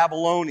by the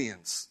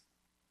Babylonians.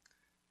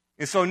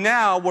 And so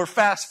now we're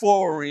fast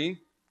forwarding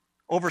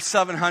over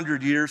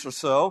 700 years or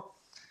so,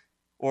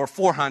 or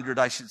 400,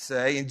 I should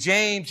say, and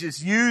James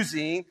is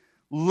using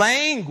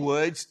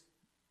language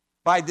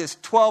by this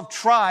 12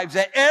 tribes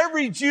that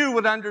every Jew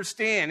would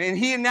understand. And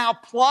he now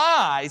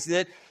applies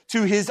it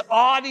to his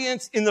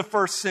audience in the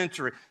first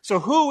century. So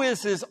who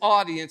is his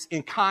audience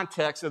in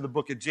context of the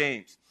book of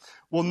James?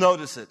 Well,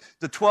 notice it.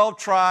 The 12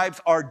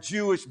 tribes are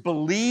Jewish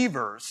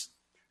believers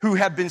who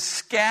have been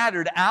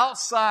scattered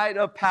outside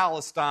of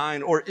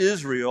Palestine or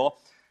Israel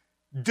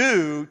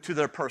due to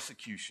their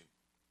persecution.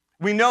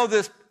 We know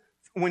this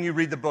when you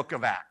read the book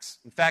of Acts.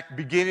 In fact,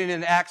 beginning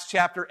in Acts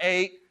chapter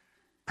 8,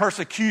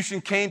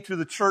 persecution came to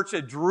the church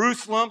at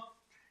Jerusalem,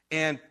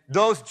 and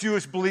those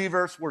Jewish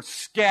believers were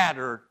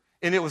scattered,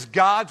 and it was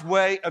God's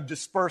way of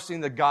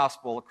dispersing the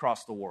gospel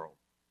across the world.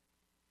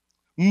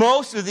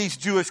 Most of these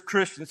Jewish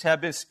Christians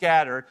have been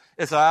scattered,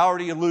 as I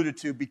already alluded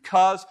to,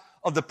 because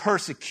of the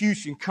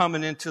persecution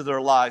coming into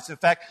their lives. In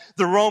fact,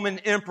 the Roman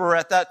emperor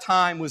at that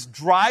time was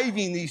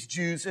driving these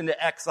Jews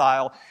into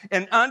exile.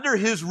 And under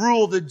his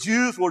rule, the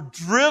Jews were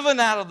driven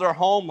out of their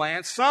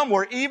homeland. Some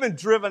were even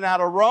driven out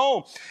of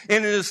Rome.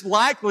 And it is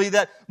likely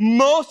that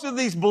most of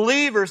these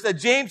believers that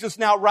James is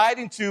now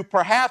writing to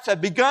perhaps have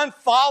begun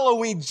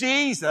following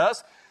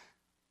Jesus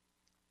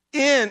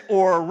in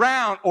or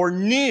around or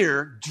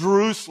near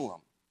Jerusalem.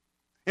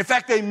 In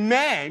fact,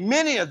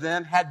 many of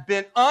them had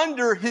been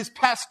under his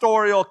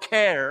pastoral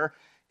care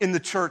in the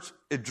church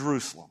at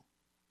Jerusalem.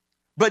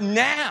 But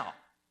now,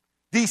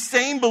 these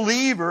same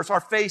believers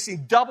are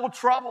facing double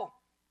trouble.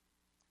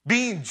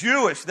 Being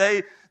Jewish,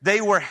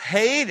 they were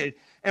hated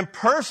and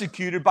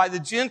persecuted by the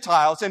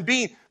Gentiles. And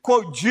being,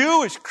 quote,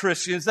 Jewish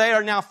Christians, they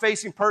are now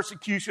facing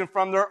persecution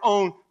from their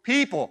own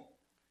people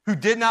who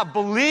did not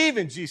believe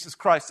in Jesus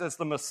Christ as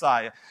the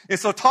Messiah. And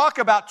so talk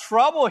about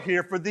trouble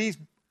here for these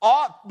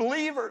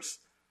believers.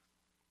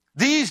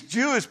 These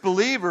Jewish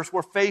believers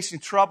were facing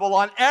trouble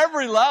on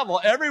every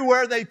level.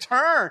 Everywhere they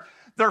turn,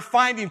 they're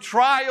finding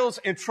trials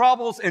and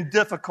troubles and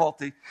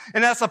difficulty.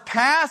 And as a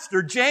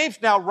pastor, James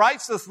now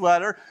writes this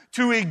letter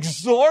to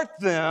exhort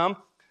them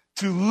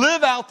to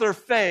live out their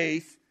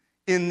faith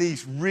in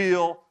these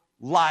real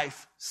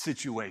life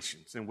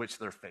situations in which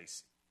they're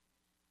facing.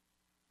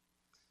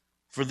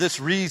 For this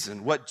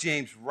reason, what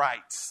James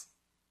writes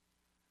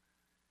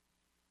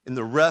in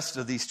the rest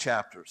of these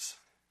chapters,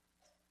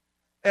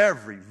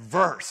 every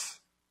verse,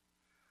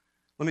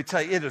 let me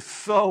tell you, it is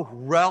so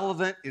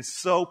relevant and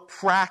so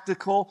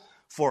practical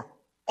for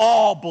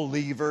all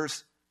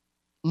believers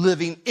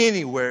living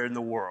anywhere in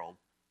the world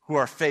who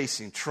are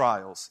facing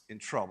trials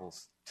and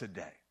troubles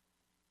today.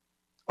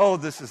 Oh,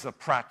 this is a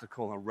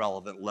practical and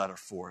relevant letter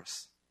for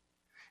us.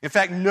 In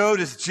fact,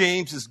 notice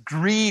James's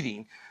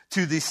greeting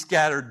to these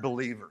scattered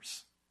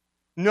believers.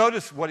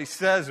 Notice what he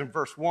says in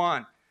verse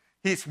 1.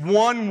 It's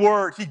one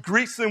word. He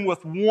greets them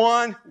with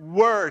one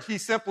word. He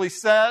simply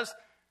says,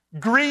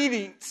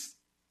 greetings.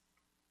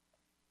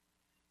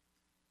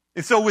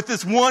 And so with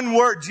this one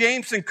word,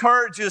 James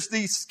encourages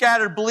these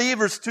scattered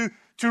believers to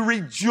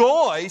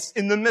rejoice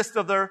in the midst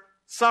of their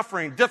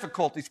suffering,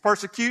 difficulties,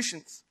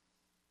 persecutions.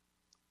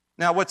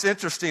 Now, what's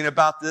interesting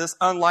about this,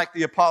 unlike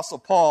the Apostle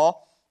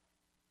Paul,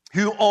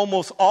 who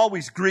almost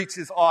always greets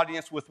his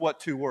audience with what?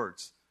 2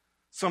 words.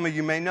 Some of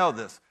you may know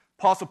this.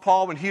 Apostle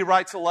Paul, when he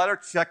writes a letter,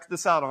 check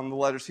this out on the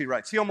letters he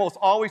writes. He almost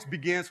always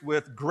begins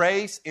with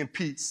grace and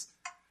peace.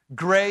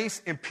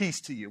 Grace and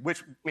peace to you.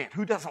 Which, man,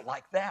 who doesn't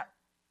like that?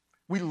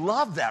 We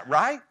love that,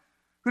 right?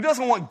 Who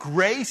doesn't want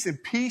grace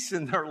and peace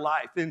in their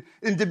life and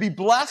to be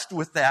blessed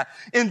with that?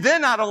 And then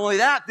not only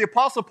that, the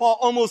Apostle Paul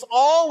almost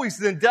always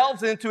then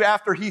delves into,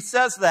 after he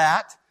says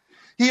that,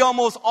 he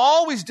almost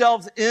always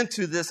delves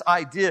into this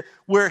idea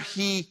where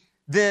he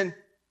then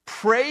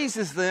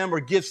praises them or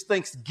gives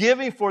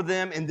thanksgiving for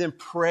them and then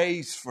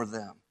praise for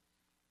them.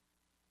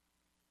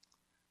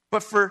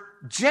 But for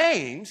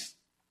James,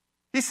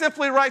 he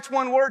simply writes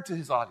one word to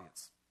his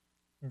audience.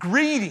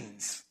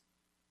 Greetings.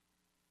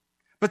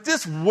 But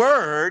this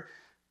word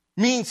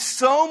means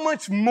so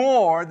much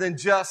more than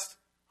just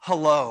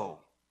hello.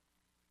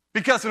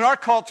 Because in our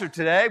culture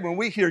today, when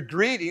we hear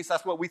greetings,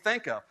 that's what we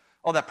think of.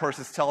 Oh, that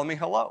person's telling me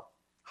hello.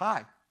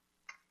 Hi.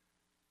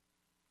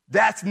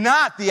 That's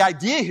not the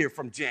idea here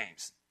from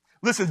James.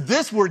 Listen,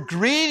 this word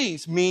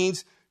greetings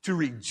means to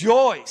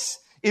rejoice.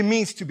 It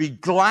means to be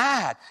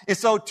glad. And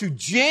so to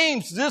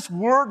James, this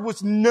word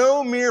was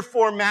no mere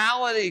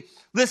formality.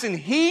 Listen,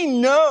 he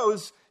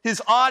knows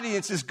his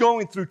audience is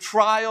going through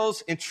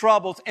trials and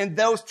troubles, and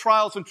those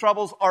trials and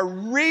troubles are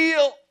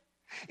real.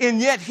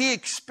 And yet he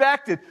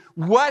expected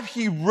what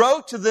he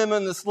wrote to them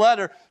in this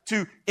letter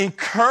to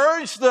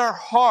encourage their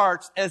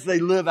hearts as they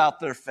live out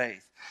their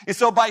faith. And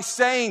so by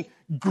saying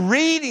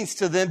greetings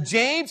to them,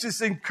 James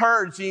is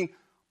encouraging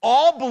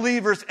all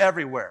believers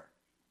everywhere.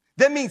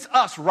 That means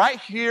us right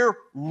here,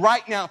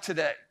 right now,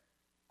 today.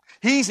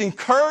 He's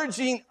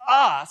encouraging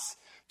us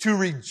to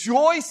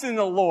rejoice in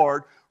the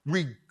Lord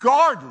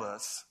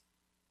regardless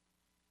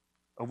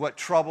of what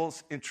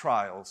troubles and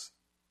trials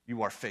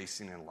you are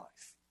facing in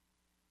life.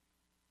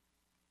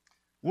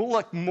 We'll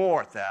look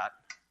more at that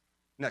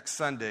next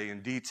Sunday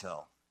in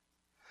detail.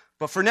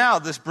 But for now,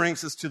 this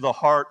brings us to the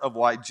heart of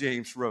why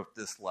James wrote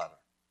this letter.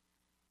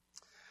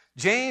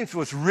 James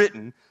was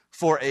written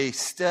for a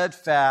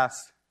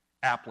steadfast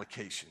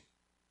application.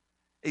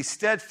 A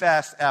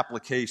steadfast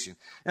application.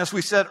 As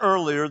we said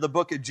earlier, the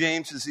book of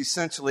James is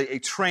essentially a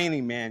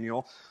training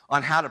manual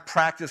on how to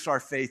practice our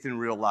faith in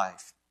real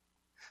life.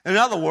 In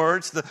other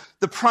words,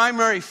 the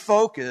primary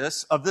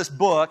focus of this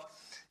book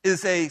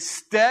is a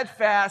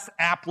steadfast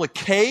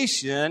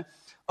application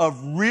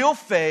of real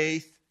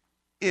faith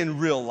in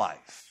real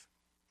life.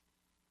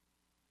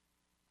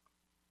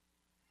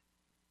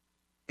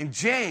 And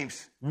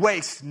James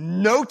wastes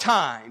no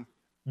time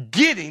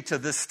getting to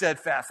this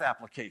steadfast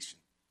application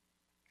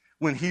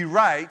when he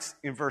writes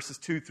in verses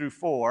 2 through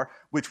 4,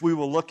 which we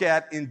will look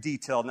at in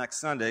detail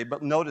next Sunday,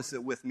 but notice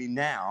it with me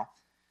now,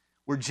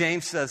 where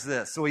James says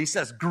this. So he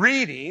says,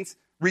 greetings,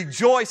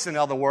 rejoice in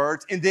other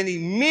words, and then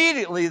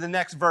immediately the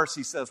next verse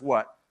he says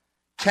what?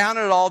 Count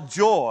it all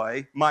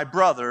joy, my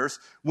brothers,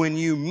 when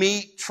you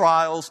meet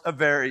trials of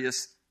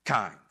various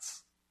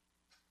kinds.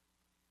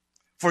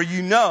 For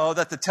you know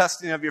that the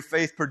testing of your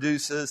faith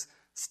produces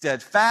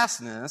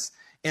steadfastness,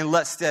 and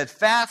let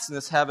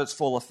steadfastness have its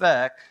full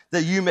effect,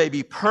 that you may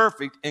be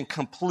perfect and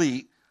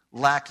complete,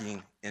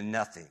 lacking in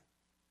nothing.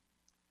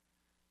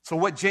 So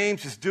what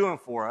James is doing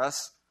for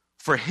us,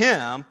 for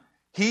him,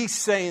 he's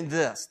saying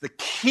this, the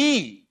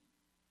key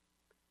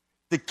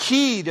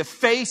to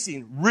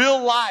facing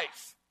real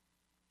life,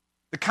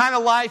 the kind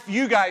of life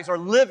you guys are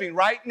living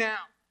right now,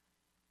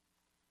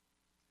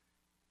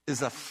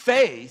 is a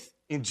faith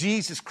in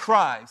Jesus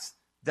Christ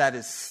that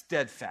is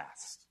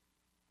steadfast.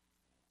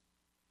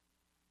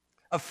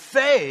 A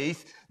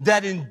faith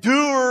that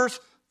endures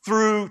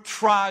through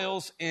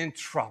trials and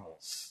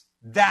troubles.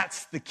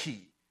 That's the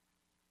key.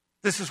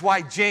 This is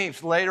why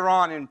James, later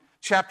on in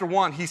chapter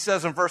 1, he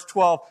says in verse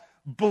 12,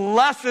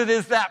 blessed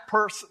is that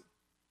person.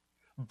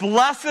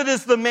 Blessed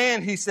is the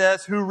man, he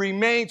says, who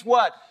remains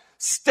what?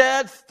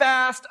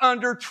 Steadfast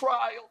under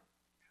trial.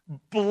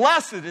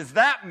 Blessed is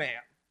that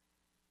man.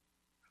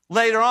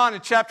 Later on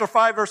in chapter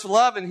 5, verse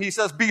 11, he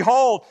says,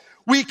 behold,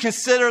 we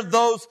consider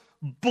those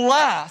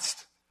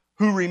blessed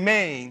who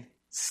remain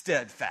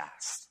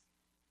steadfast.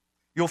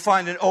 You'll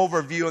find an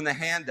overview in the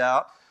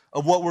handout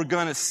of what we're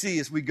going to see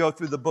as we go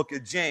through the book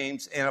of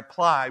James and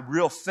apply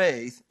real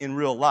faith in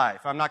real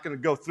life. I'm not going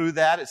to go through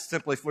that. It's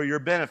simply for your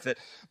benefit.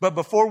 But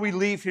before we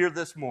leave here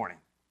this morning,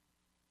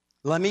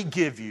 let me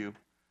give you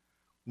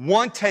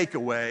one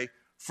takeaway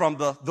from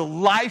the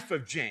life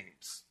of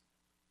James.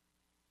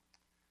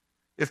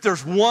 If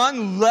there's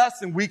one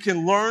lesson we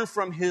can learn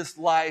from his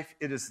life,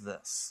 it is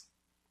this.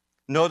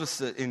 Notice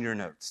it in your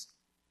notes.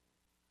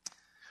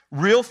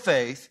 Real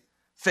faith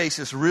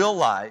faces real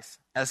life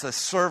as a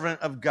servant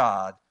of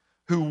God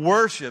who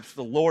worships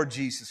the Lord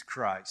Jesus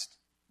Christ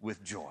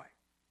with joy.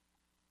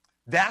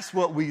 That's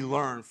what we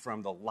learn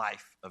from the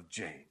life of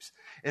James.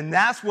 And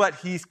that's what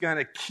he's going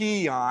to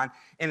key on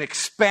and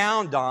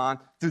expound on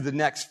through the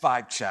next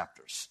 5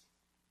 chapters.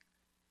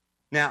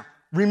 Now,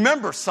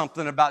 remember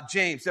something about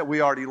James that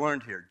we already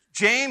learned here.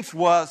 James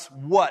was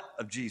what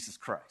of Jesus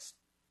Christ?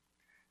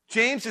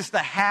 James is the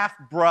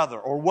half-brother,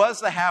 or was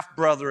the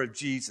half-brother of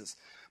Jesus.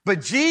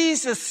 But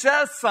Jesus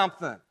says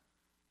something.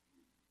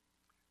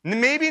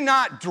 Maybe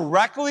not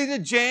directly to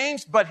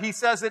James, but he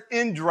says it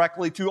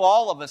indirectly to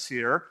all of us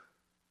here.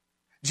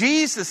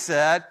 Jesus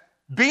said,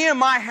 being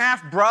my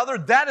half-brother,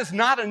 that is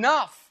not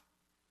enough.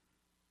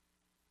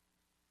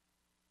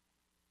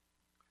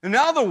 In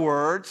other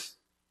words,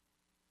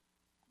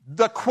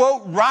 the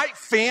quote, right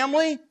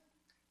family,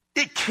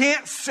 it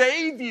can't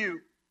save you.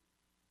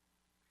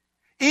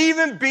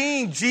 Even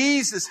being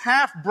Jesus'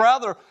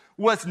 half-brother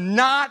was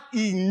not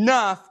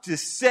enough to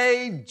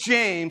save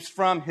James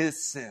from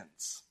his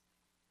sins.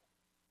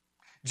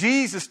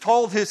 Jesus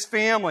told his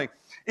family,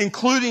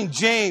 including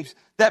James,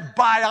 that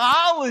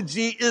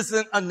biology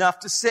isn't enough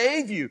to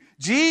save you.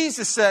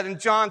 Jesus said in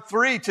John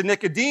 3 to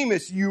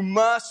Nicodemus, you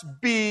must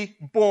be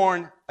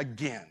born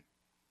again.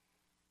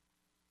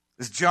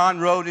 As John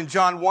wrote in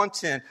John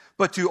 1:10,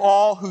 but to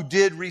all who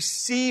did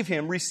receive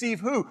him, receive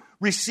who?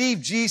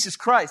 Receive Jesus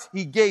Christ.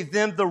 He gave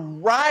them the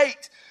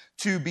right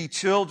to be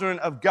children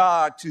of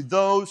God, to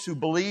those who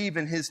believe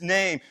in his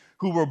name,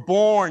 who were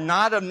born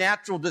not of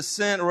natural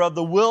descent or of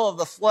the will of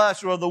the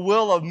flesh or of the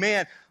will of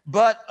man,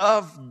 but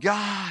of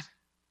God.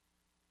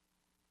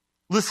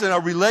 Listen, a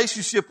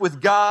relationship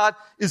with God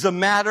is a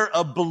matter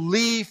of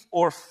belief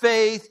or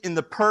faith in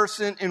the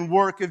person and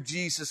work of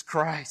Jesus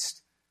Christ.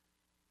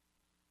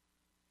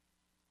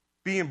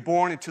 Being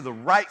born into the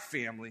right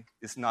family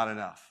is not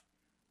enough.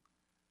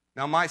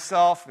 Now,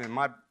 myself and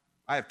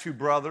I have 2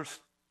 brothers.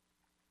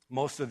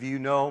 Most of you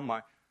know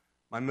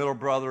my middle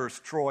brother is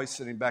Troy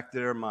sitting back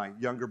there. My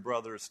younger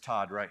brother is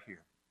Todd right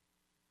here.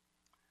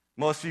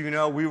 Most of you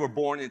know we were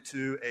born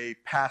into a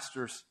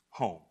pastor's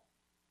home.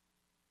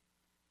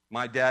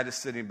 My dad is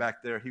sitting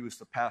back there. He was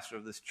the pastor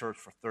of this church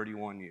for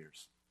 31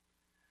 years.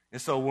 And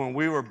so when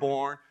we were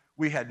born,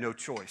 we had no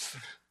choice.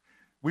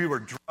 We were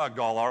drugged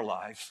all our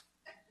lives.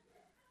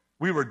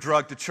 We were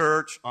drugged to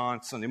church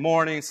on Sunday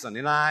morning,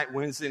 Sunday night,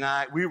 Wednesday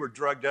night. We were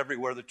drugged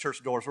everywhere the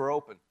church doors were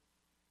open.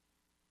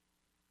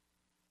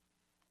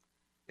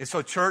 And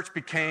so church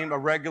became a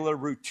regular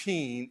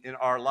routine in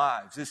our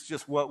lives. It's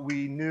just what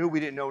we knew. We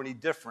didn't know any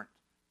different.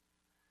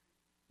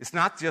 It's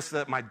not just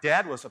that my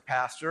dad was a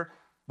pastor,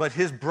 but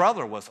his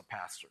brother was a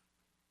pastor.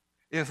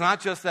 It's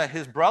not just that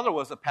his brother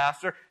was a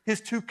pastor,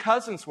 his two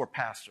cousins were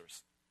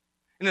pastors.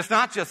 And it's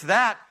not just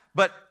that,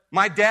 but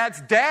my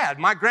dad's dad,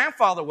 my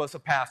grandfather was a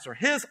pastor.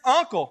 His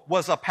uncle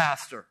was a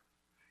pastor.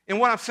 And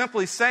what I'm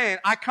simply saying,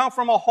 I come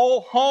from a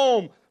whole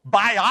home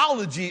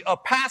biology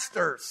of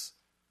pastors.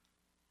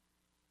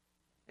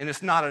 And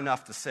it's not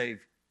enough to save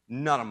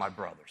none of my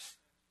brothers.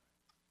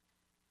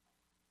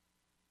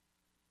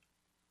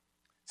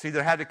 See,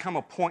 there had to come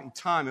a point in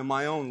time in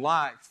my own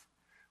life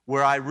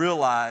where I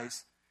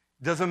realized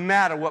it doesn't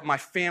matter what my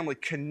family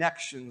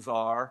connections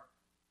are,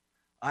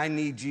 I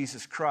need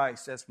Jesus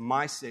Christ as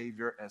my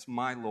Savior, as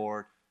my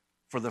Lord,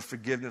 for the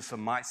forgiveness of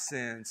my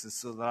sins, and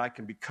so that I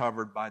can be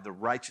covered by the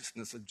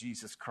righteousness of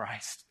Jesus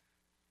Christ.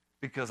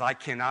 Because I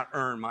cannot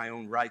earn my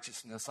own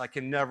righteousness. I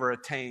can never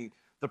attain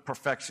the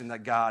perfection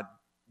that God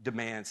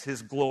demands,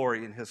 His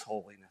glory and His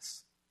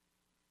holiness.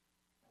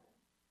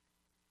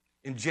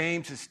 And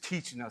James is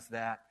teaching us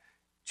that.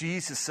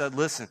 Jesus said,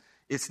 listen,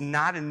 it's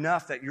not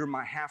enough that you're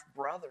my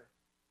half-brother.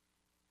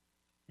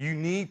 You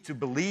need to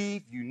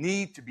believe, you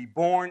need to be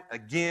born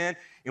again.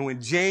 And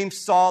when James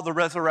saw the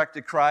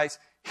resurrected Christ,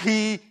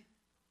 he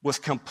was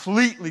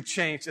completely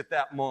changed at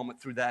that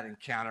moment through that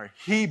encounter.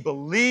 He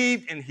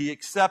believed and he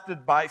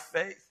accepted by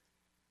faith.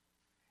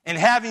 And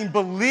having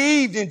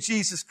believed in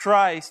Jesus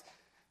Christ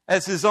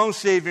as his own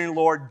Savior and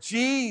Lord,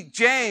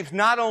 James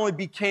not only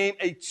became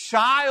a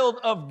child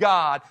of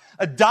God,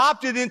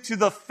 adopted into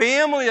the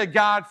family of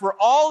God for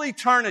all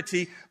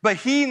eternity, but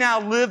he now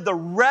lived the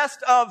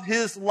rest of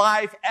his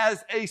life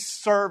as a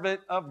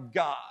servant of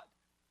God.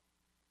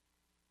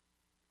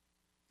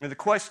 And the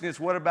question is,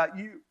 what about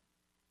you?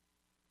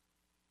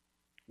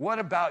 What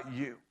about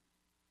you?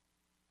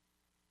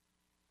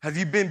 Have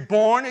you been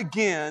born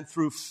again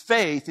through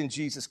faith in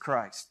Jesus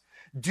Christ?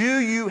 Do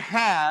you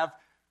have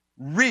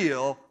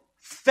real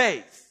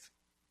faith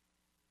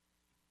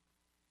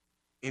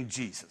in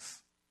Jesus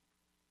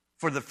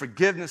for the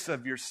forgiveness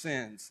of your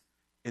sins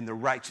in the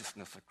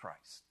righteousness of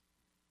Christ?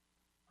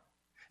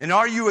 And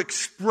are you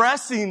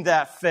expressing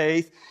that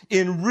faith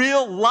in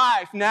real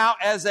life now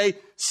as a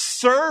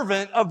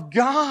servant of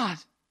God?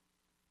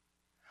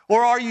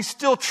 Or are you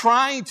still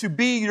trying to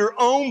be your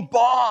own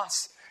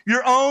boss,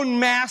 your own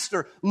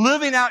master,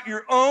 living out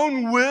your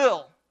own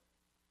will?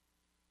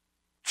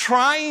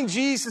 Trying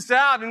Jesus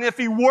out, and if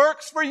he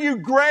works for you,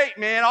 great,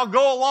 man, I'll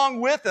go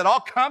along with it.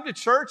 I'll come to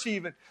church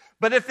even.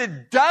 But if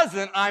it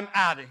doesn't, I'm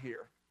out of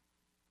here.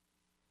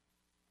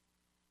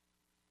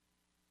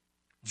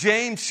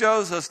 James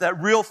shows us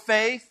that real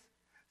faith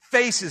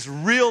faces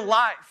real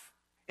life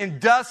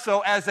and does so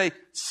as a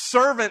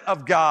servant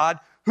of God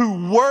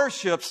who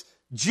worships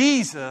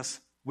Jesus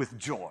with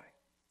joy.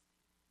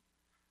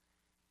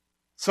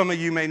 Some of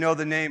you may know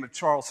the name of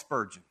Charles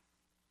Spurgeon.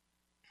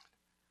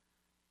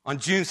 On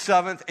June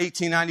 7th,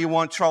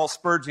 1891, Charles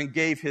Spurgeon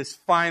gave his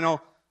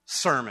final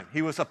sermon.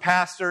 He was a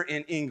pastor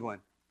in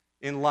England,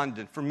 in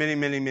London, for many,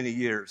 many, many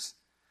years.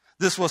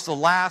 This was the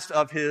last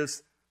of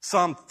his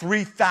some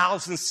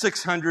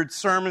 3,600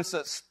 sermons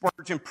that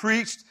Spurgeon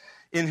preached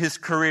in his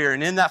career.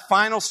 And in that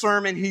final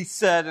sermon, he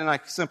said, and I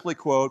simply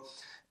quote,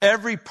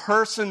 "Every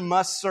person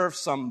must serve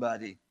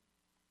somebody.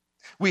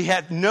 We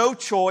had no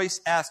choice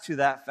as to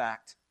that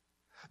fact.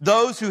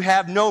 Those who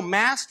have no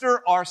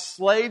master are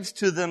slaves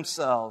to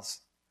themselves.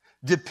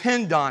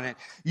 Depend on it.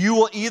 You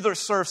will either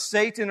serve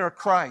Satan or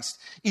Christ,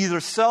 either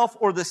self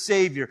or the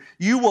Savior.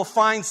 You will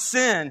find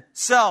sin,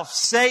 self,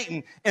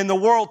 Satan, and the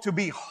world to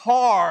be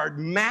hard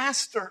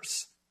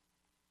masters.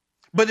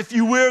 But if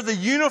you wear the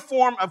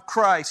uniform of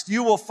Christ,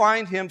 you will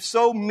find him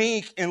so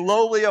meek and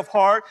lowly of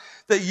heart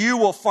that you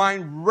will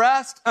find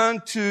rest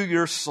unto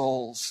your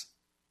souls.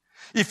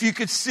 If you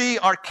could see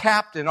our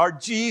captain, our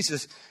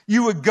Jesus,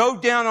 you would go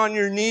down on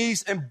your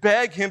knees and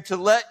beg him to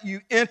let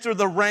you enter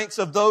the ranks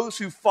of those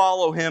who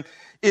follow him.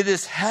 It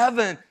is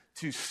heaven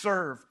to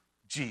serve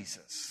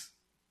Jesus."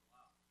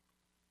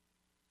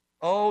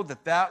 Oh,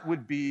 that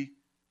would be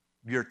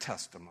your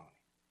testimony.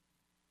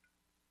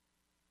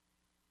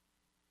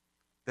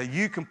 That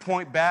you can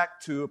point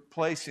back to a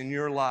place in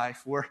your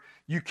life where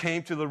you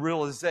came to the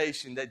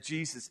realization that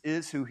Jesus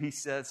is who he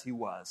says he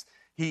was.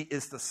 He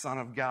is the Son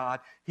of God.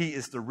 He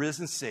is the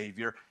risen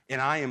Savior. And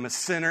I am a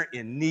sinner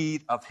in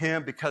need of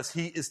him because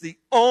he is the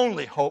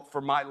only hope for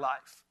my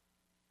life.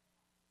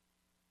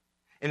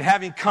 And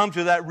having come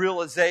to that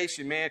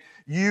realization, man,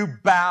 you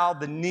bow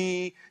the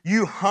knee,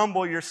 you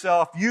humble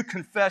yourself, you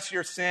confess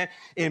your sin,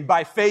 and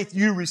by faith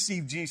you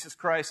receive Jesus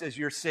Christ as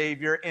your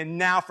Savior. And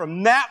now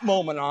from that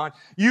moment on,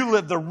 you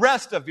live the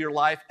rest of your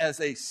life as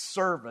a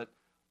servant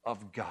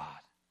of God.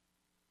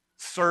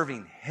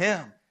 serving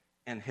him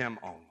and him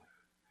only.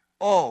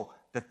 Oh,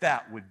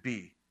 that would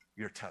be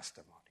your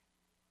testimony.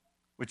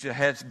 With your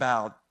heads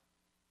bowed,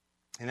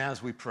 and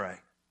as we pray,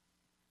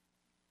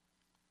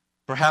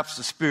 perhaps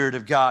the Spirit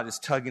of God is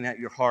tugging at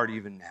your heart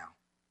even now.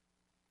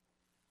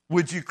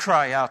 Would you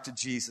cry out to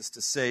Jesus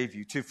to save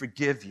you, to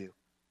forgive you,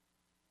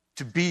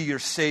 to be your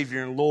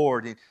Savior and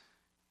Lord, and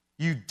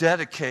you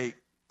dedicate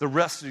the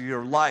rest of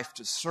your life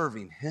to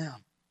serving him,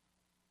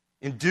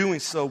 in doing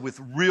so with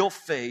real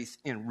faith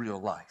in real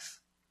life?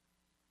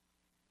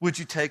 Would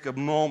you take a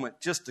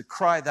moment just to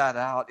cry that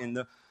out in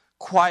the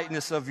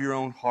quietness of your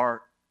own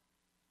heart?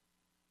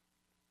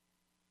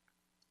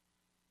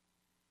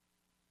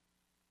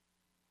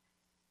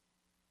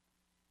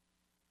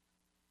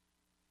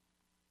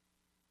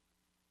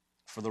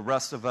 For the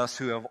rest of us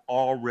who have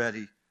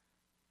already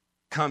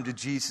come to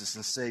Jesus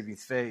in saving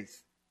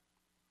faith,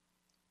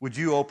 would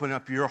you open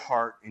up your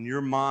heart and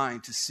your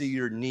mind to see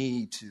your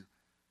need to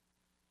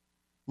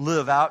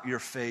live out your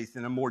faith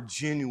in a more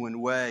genuine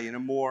way, in a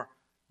more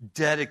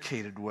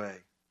dedicated way,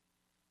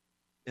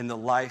 in the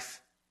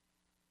life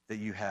that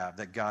you have,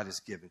 that God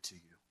has given to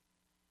you?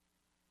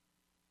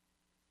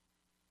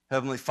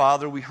 Heavenly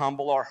Father, we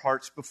humble our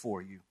hearts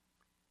before you.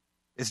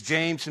 As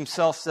James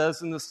himself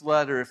says in this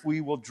letter, if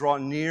we will draw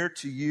near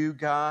to you,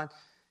 God,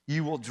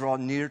 you will draw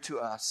near to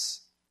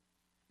us.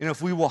 And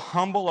if we will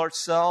humble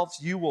ourselves,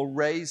 you will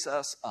raise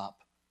us up.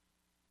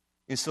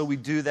 And so we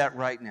do that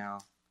right now.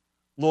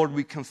 Lord,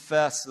 we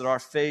confess that our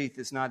faith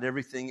is not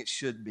everything it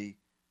should be.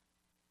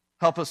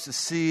 Help us to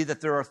see that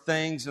there are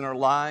things in our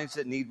lives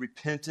that need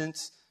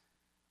repentance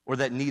or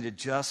that need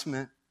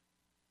adjustment.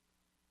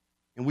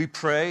 And we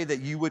pray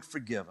that you would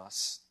forgive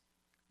us.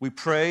 We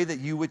pray that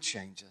you would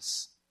change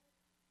us,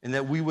 and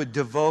that we would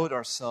devote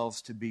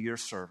ourselves to be your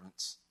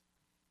servants.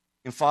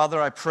 And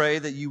Father, I pray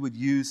that you would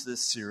use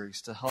this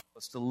series to help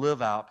us to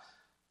live out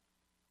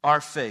our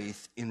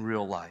faith in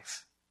real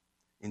life.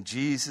 In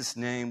Jesus'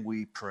 name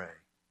we pray.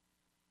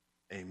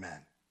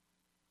 Amen.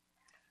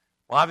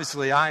 Well,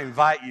 obviously, I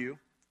invite you,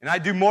 and I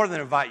do more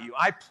than invite you.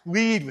 I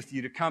plead with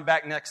you to come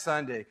back next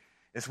Sunday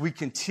as we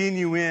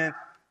continue in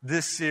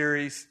this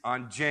series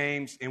on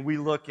James, and we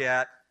look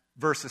at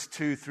verses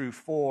 2 through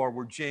 4,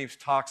 where James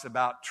talks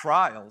about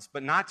trials,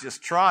 but not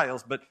just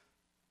trials, but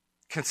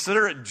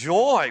consider it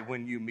joy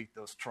when you meet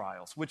those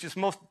trials, which is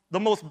the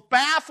most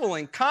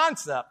baffling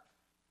concept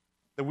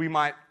that we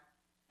might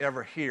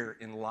ever hear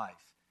in life.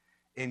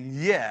 And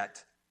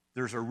yet,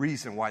 there's a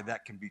reason why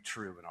that can be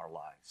true in our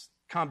lives.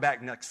 Come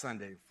back next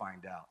Sunday and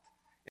find out.